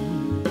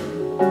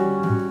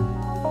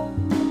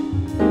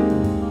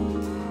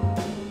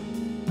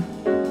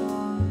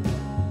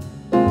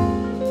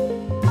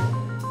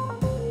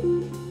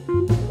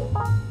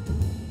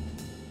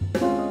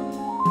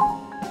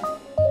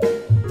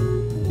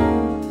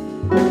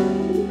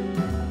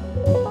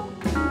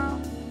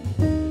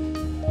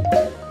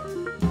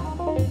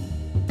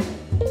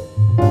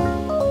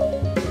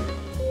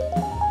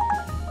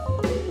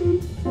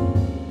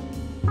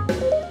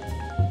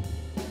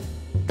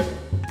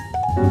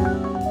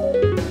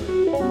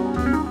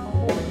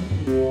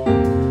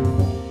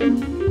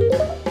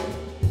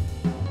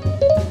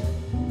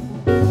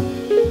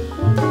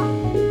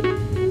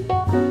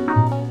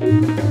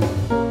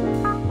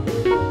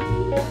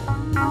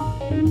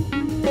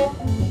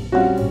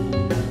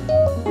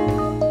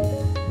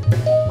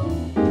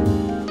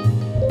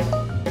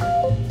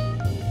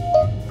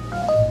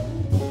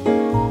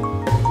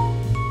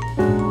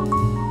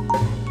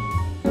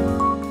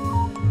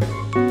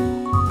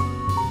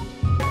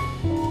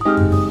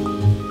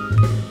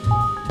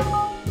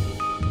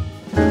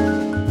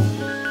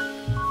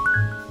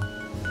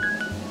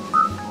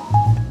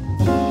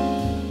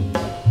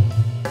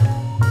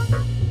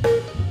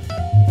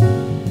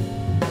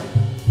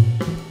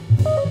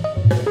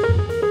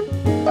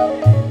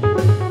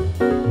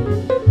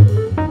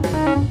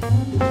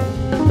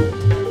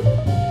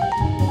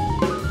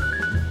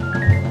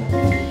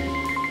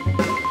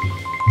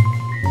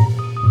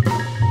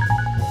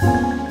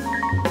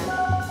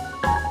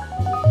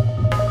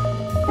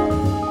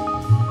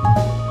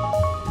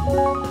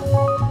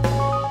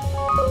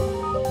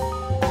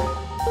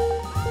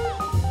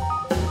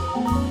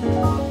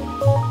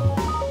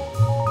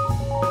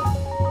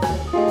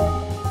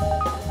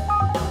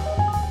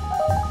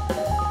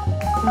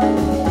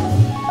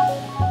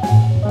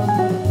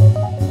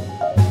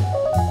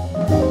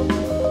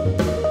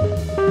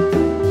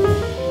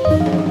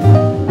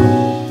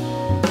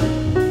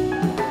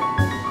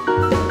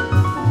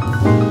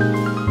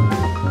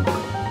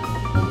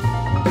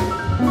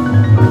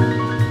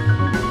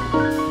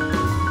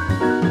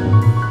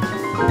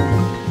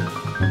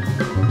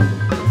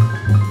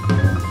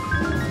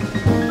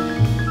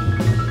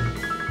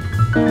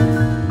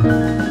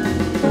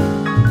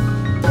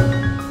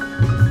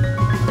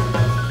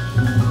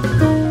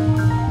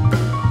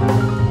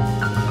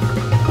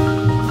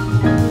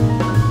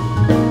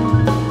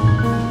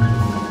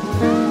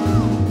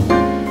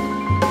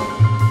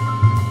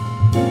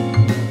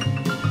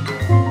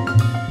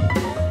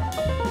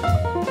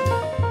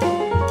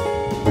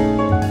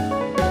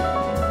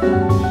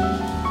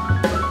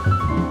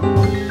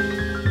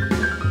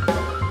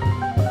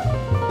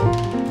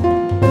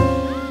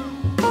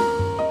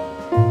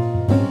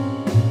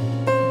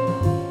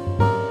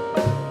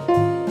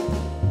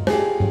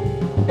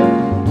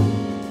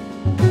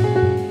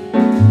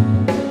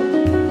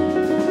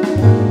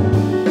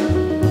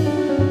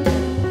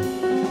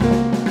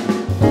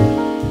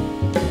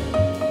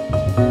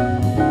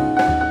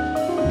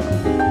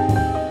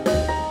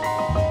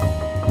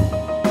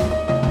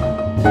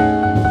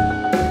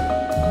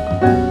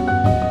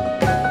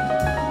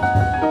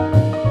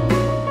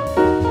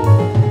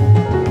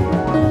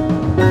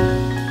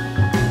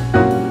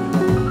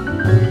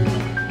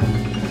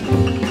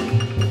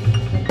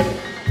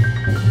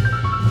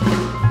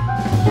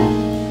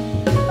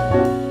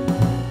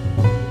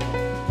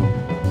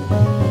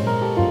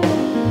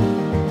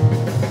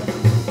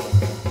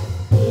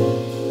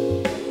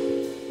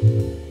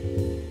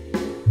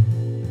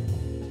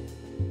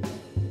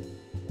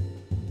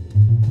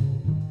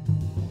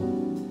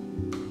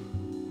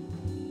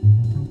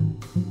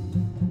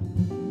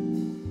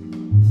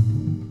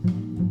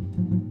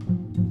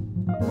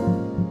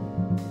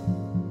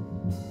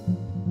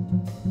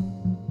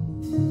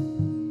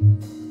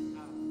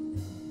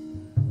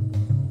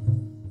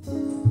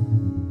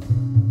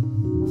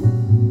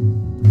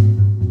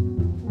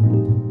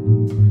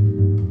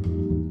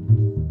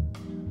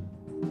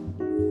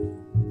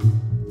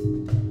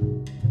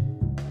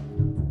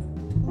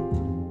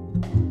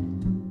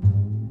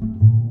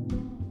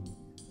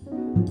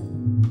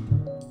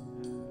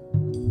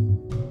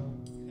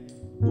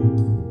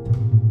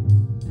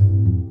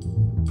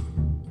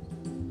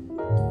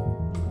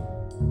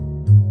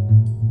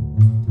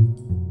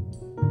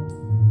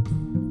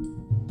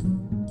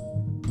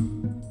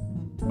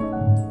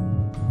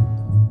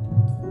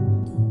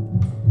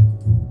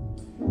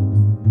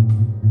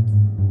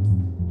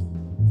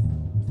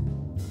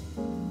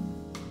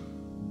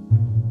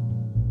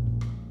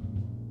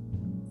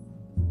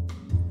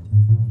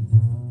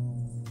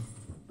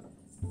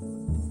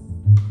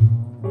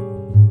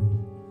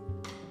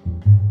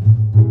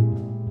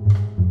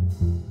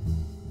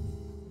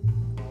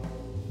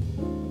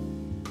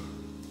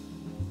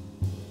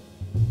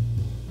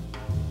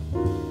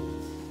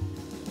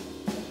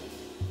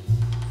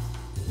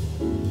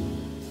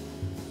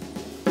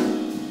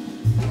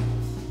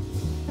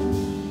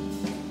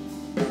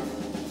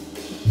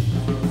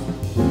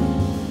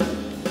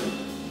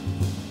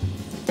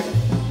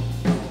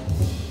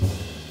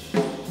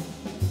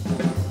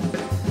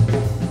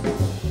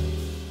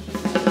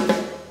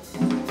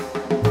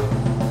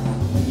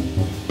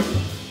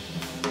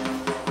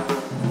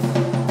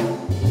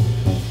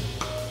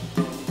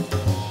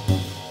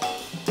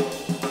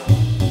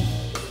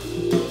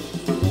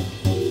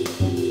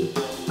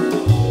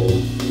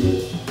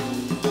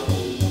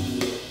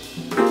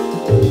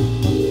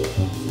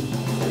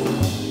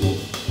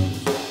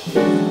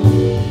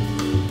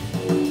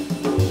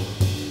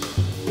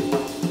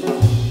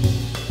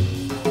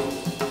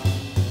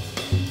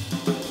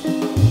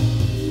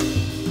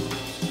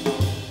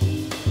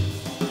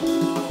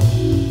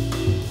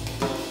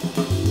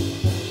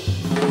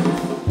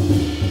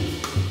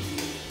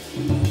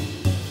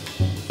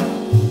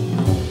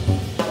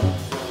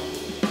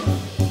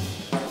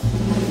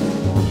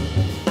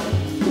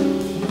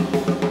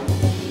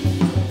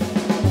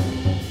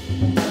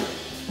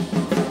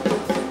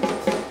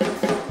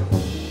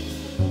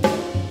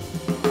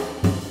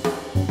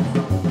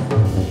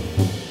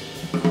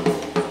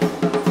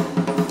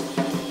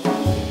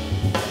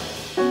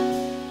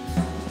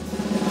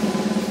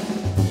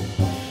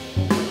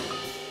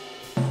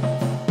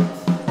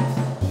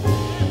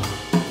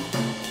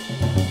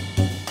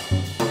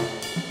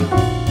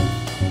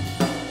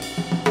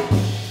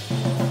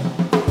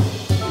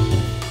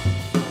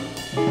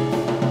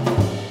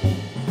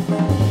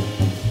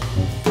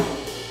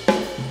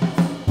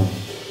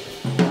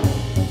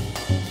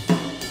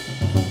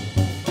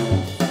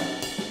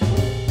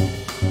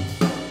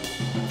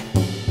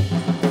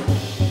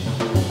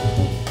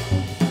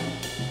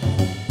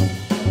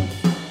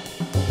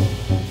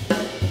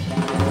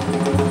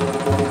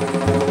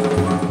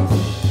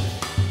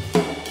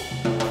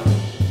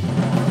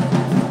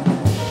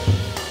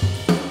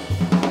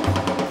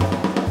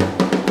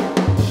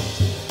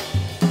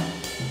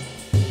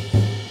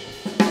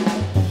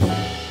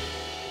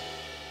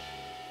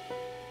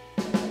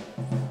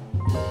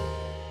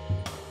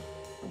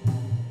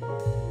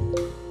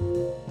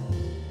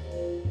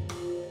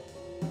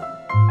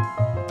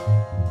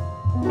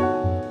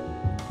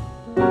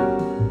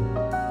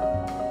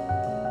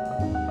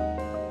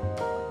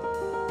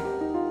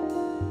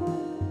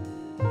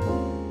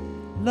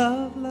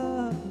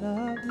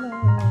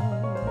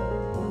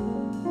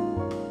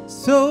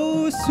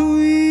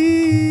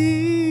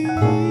 sweet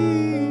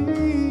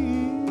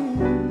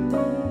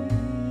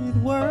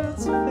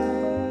words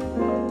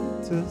fail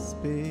to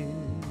speak.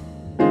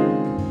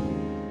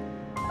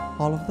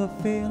 All of the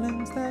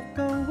feelings that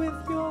go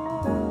with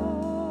your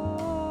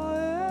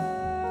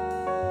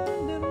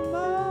hand in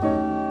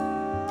mine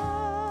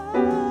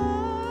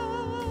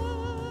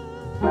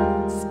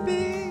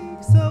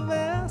speaks of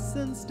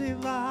essence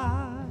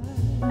divine.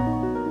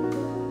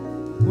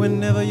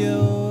 Whenever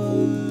your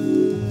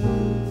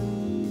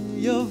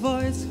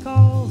voice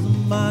calls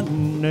my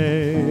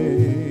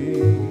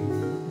name,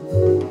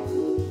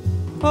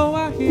 oh,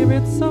 I hear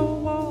it so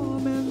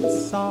warm and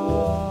soft.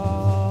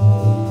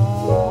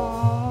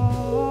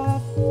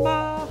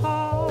 My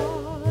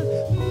heart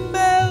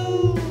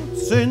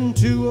melts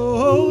into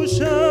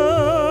ocean,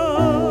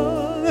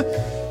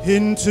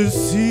 into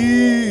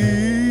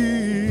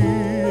seas,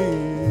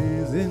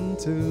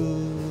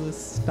 into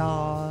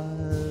stars.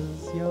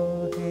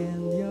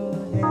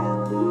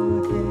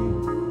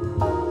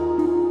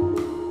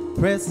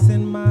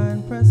 Pressing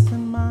mine,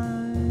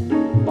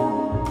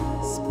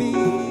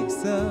 speaks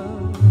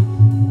of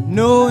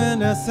no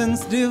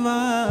innocence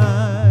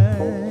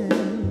divine.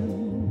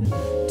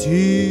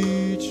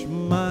 Teach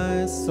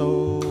my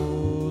soul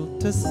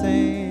to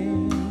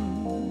sing.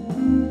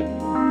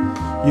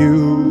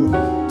 You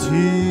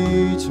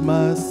teach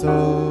my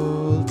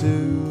soul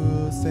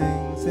to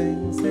sing,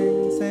 sing,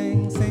 sing,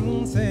 sing,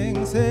 sing,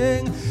 sing,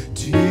 sing.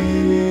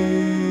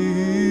 Teach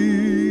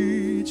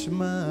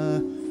my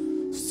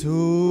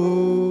soul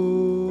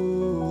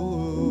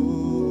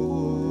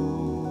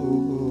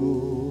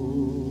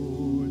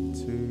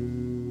to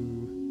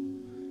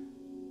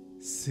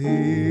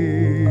sing,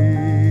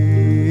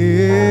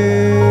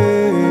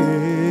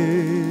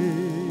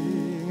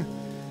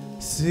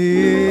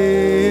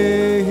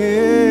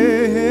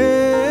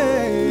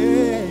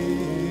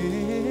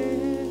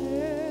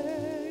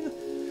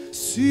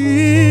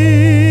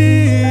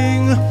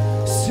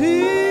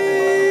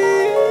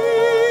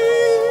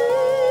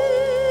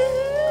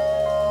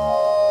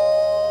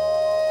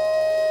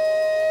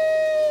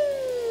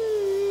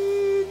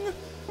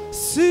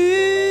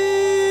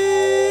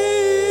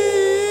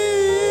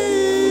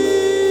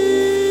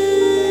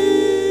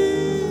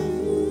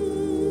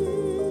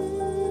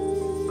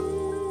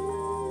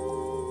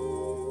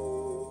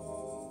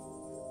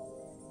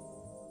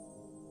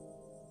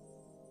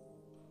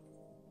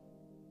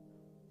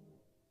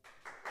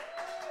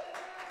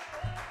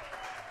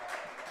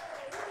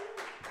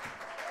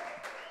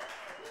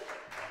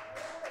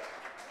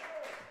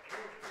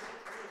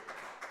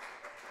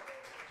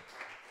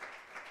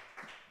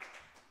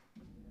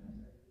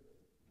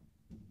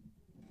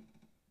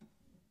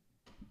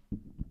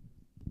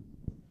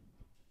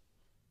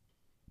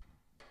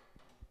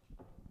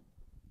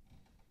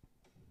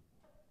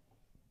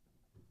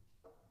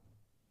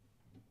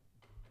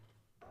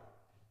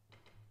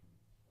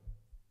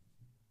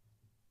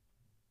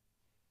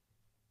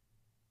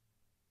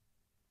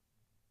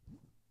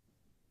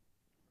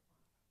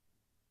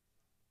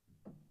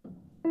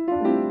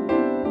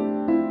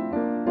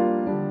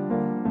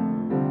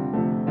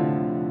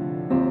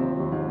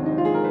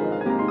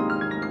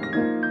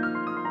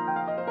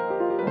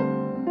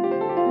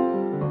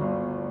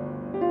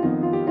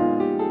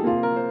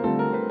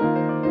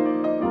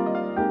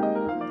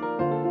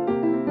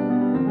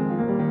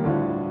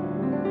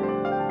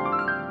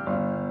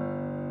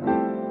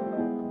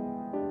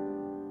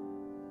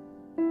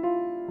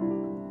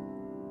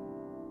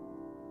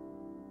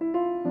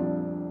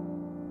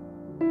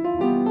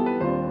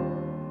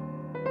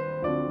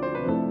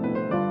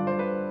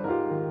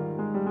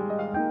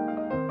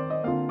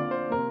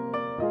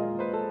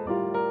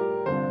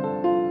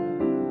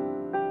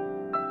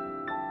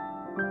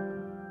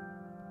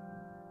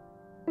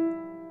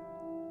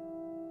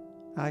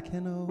 I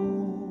can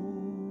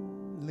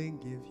only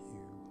give you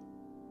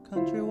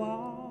country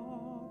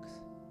walks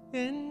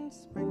in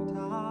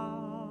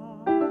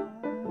springtime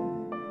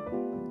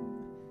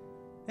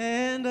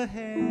and a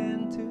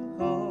hand to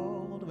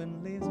hold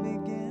when leaves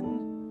begin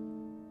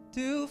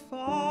to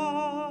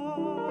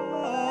fall.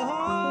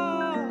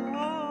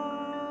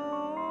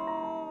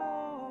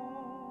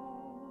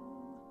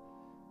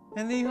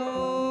 And the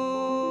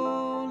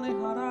only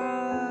heart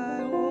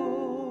I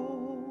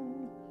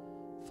own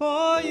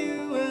for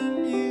you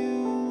and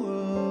you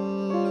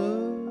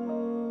alone,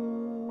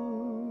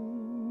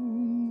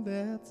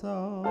 that's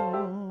all.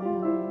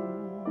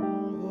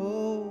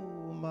 Oh,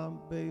 my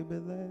baby,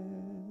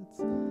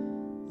 that's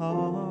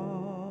all.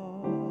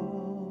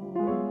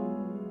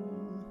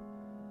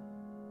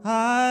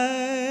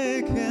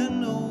 I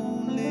can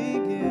only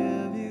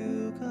give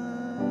you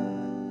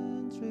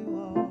country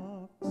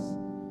walks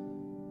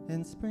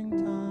in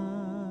springtime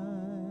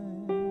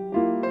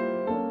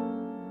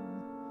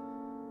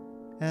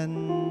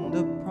and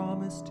a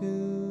promise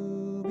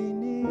to be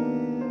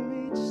near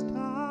each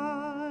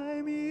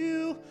time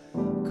you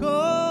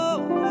call.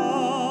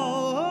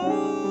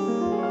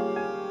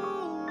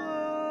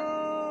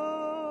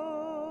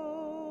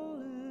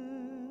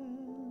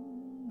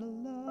 And a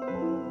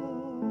love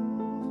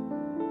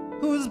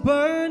whose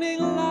burning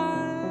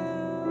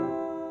light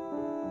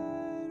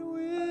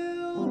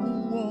will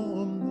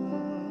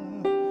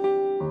warm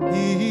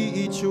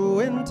each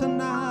winter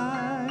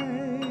night.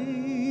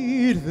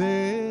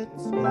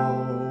 That's all,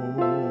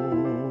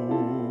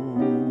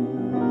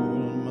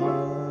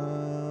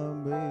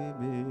 my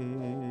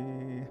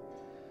baby.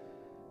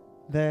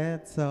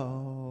 That's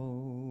all.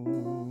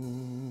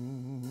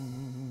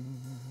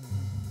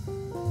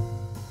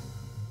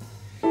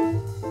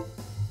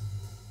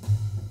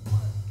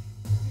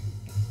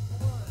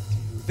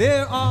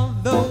 There are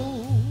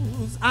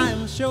those,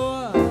 I'm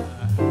sure,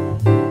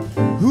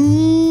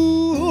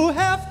 who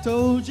have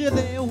told you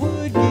they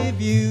would give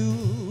you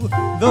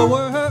the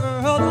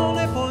world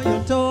only for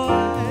your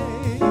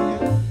toy.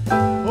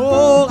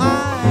 Oh,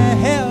 I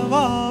have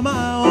all my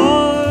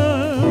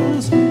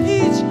arms,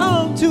 each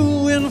arm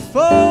to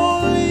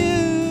enfold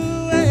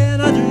you,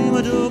 and I dream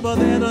a dream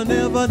that I'll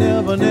never,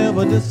 never,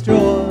 never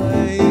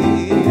destroy.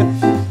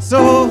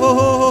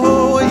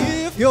 So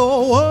if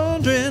you're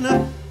wondering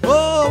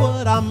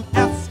what I'm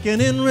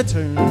asking in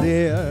return,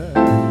 there,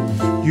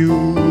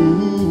 you'll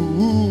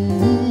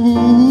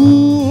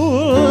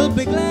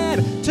be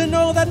glad to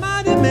know that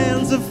my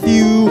demands are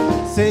few.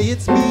 Say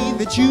it's me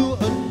that you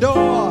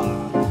adore,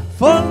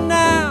 for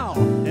now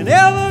and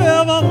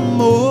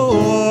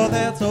evermore.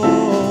 That's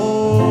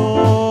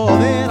all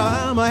that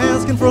I'm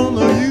asking from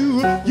you.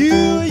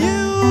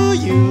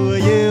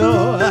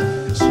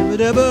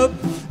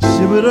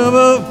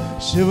 Shibba-dabba,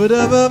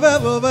 shibba-dabba,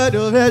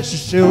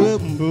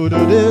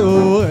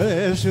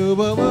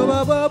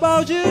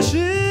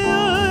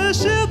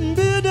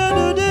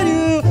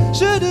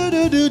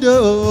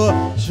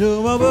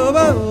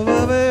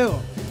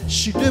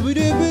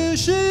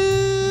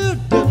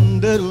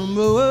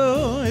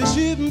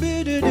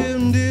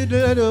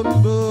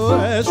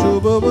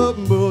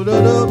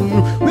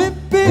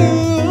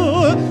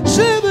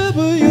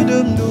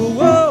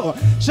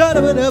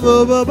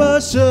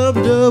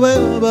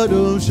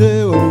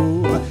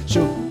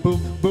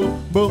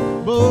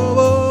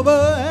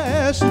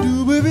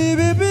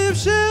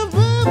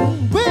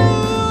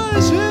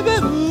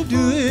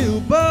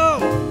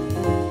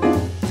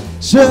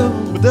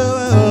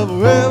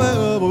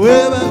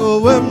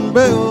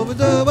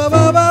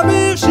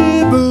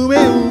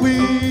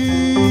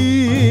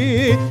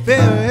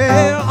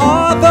 There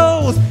are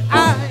those,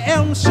 I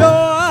am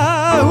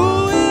sure,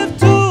 who have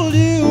told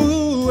you,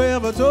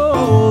 whoever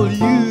told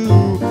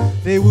you,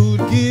 they would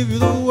give you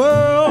the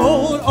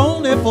world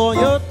only for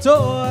your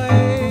toy.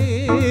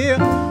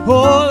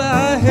 All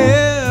I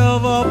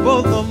have are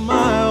both of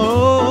my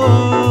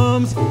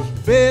arms,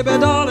 baby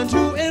darling,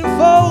 to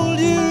enfold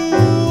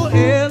you,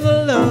 and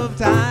the love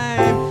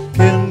time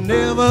can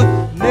never,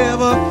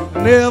 never,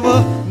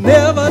 never,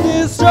 never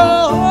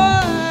destroy.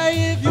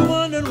 If you're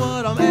wondering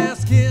what I'm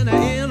asking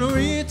in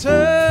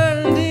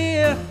return,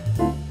 dear,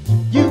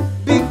 you'd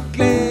be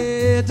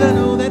glad to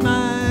know that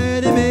my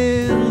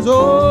demands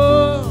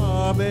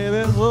are,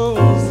 baby, so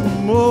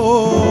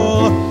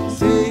small.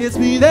 Say it's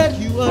me that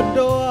you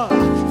adore,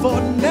 for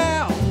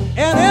now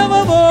and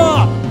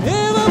evermore,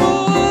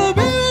 evermore,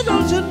 baby,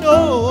 don't you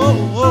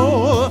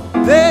know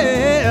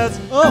that's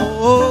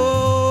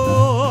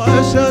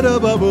shut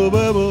up, bubble,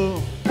 bubble.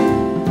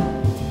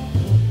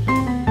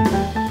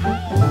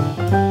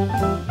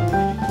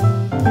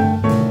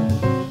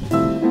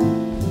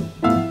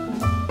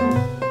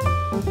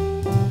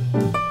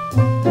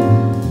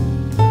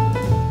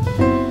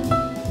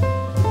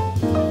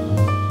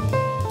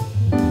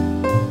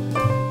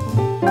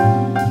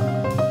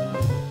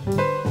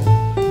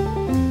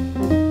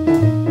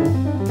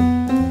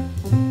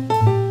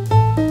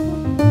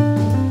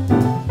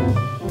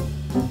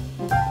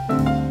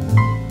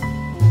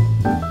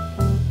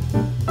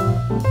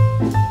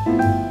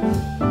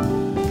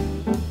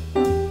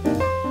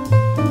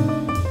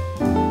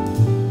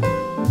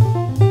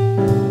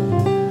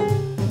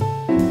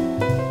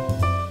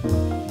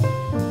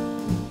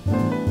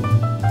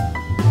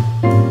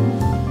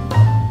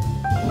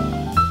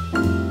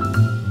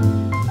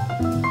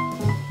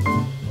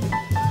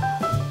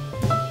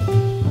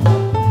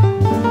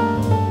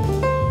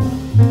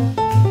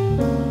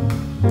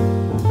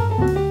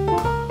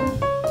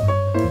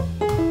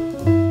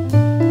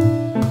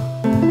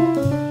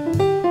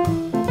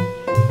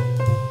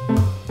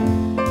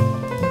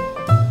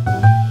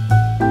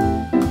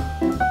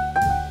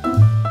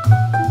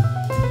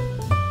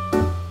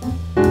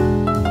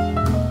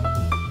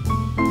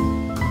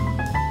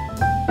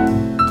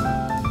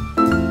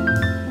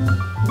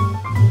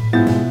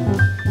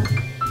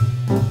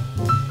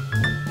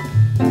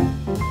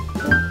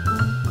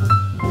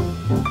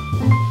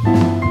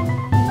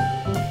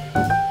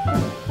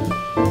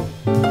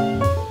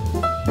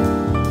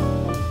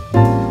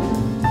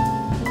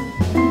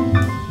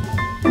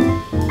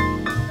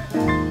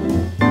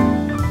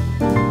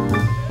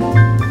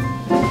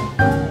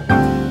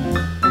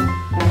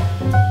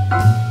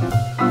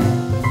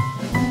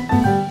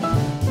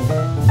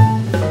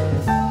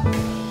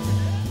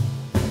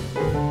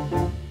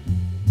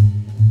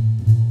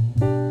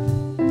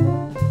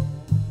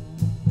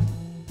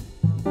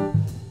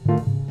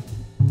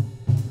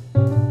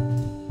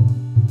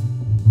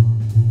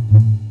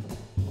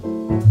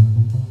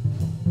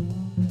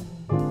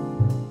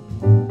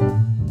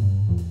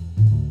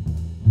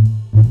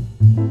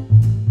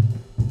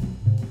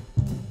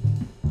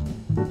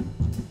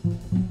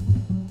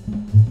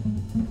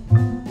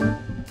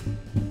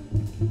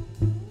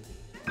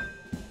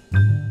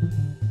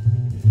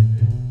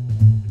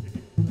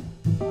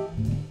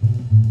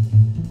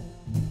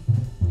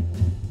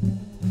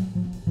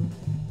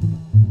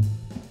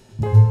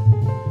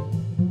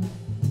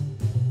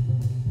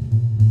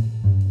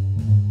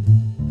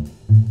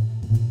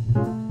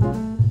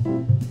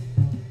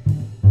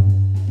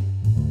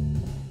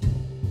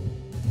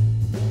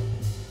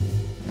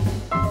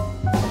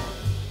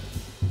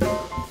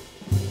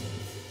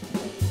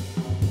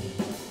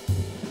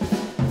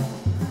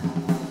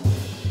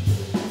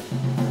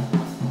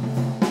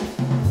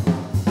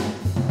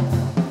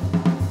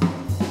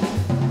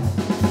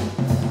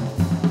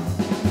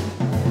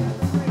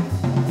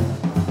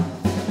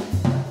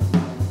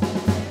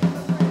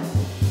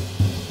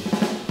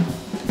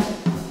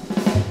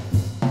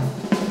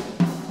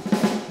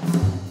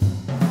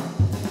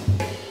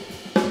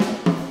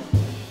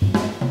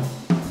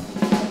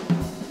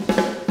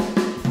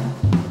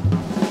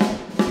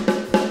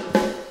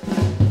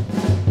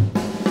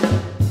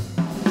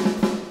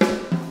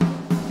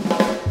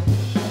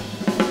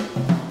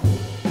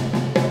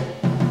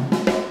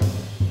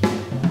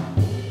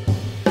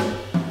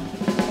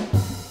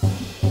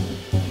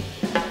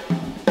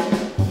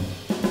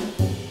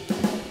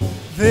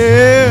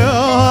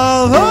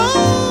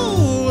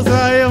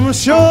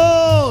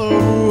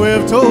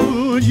 have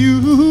told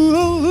you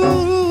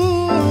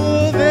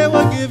they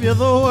will give you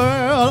the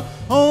world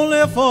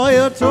only for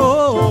your toy.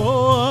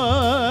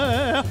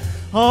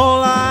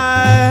 All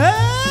I have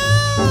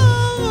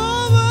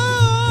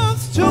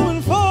is to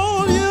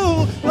unfold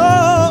you.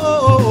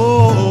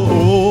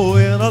 Oh,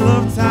 in a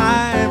little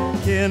time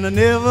can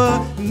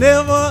never,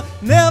 never,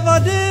 never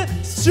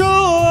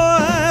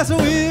destroy. So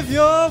if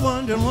you're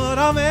wondering what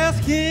I'm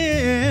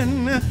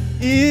asking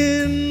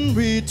in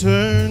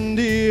return,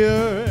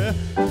 dear,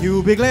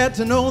 you'll be glad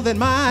to know that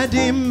my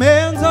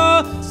demands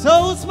are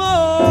so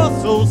small,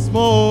 so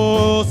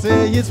small.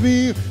 Say it's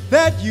me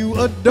that you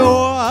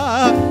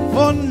adore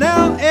for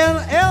now and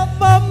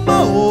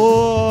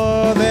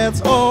evermore.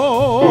 That's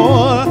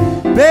all,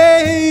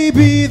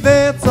 baby,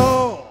 that's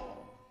all.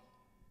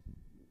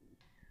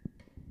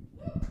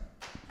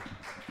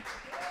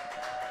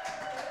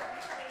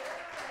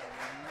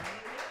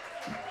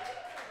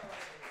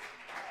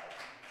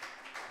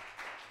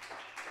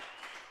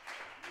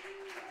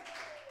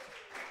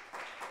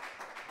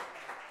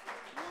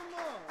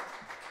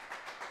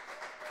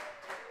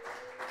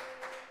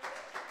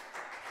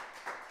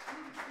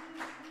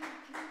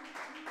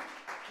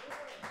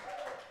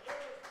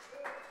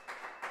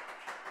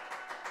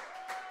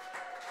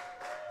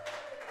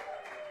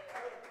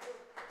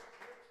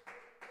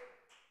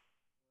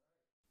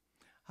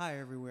 Hi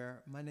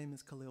everywhere, my name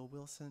is Kalil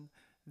Wilson.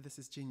 This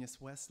is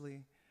Genius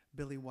Wesley,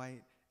 Billy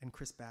White, and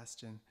Chris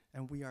Bastian,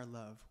 and we are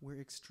Love.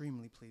 We're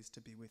extremely pleased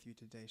to be with you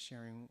today,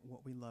 sharing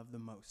what we love the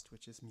most,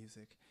 which is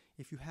music.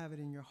 If you have it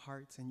in your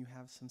hearts and you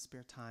have some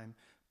spare time,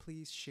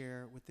 please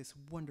share with this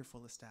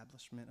wonderful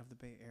establishment of the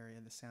Bay Area,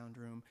 the Sound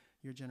Room,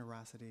 your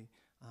generosity,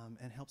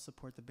 and help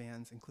support the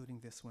bands, including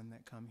this one,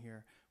 that come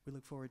here. We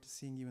look forward to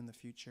seeing you in the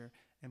future,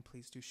 and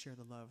please do share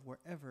the love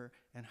wherever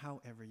and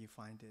however you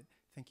find it.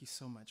 Thank you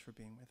so much for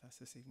being with us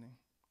this evening.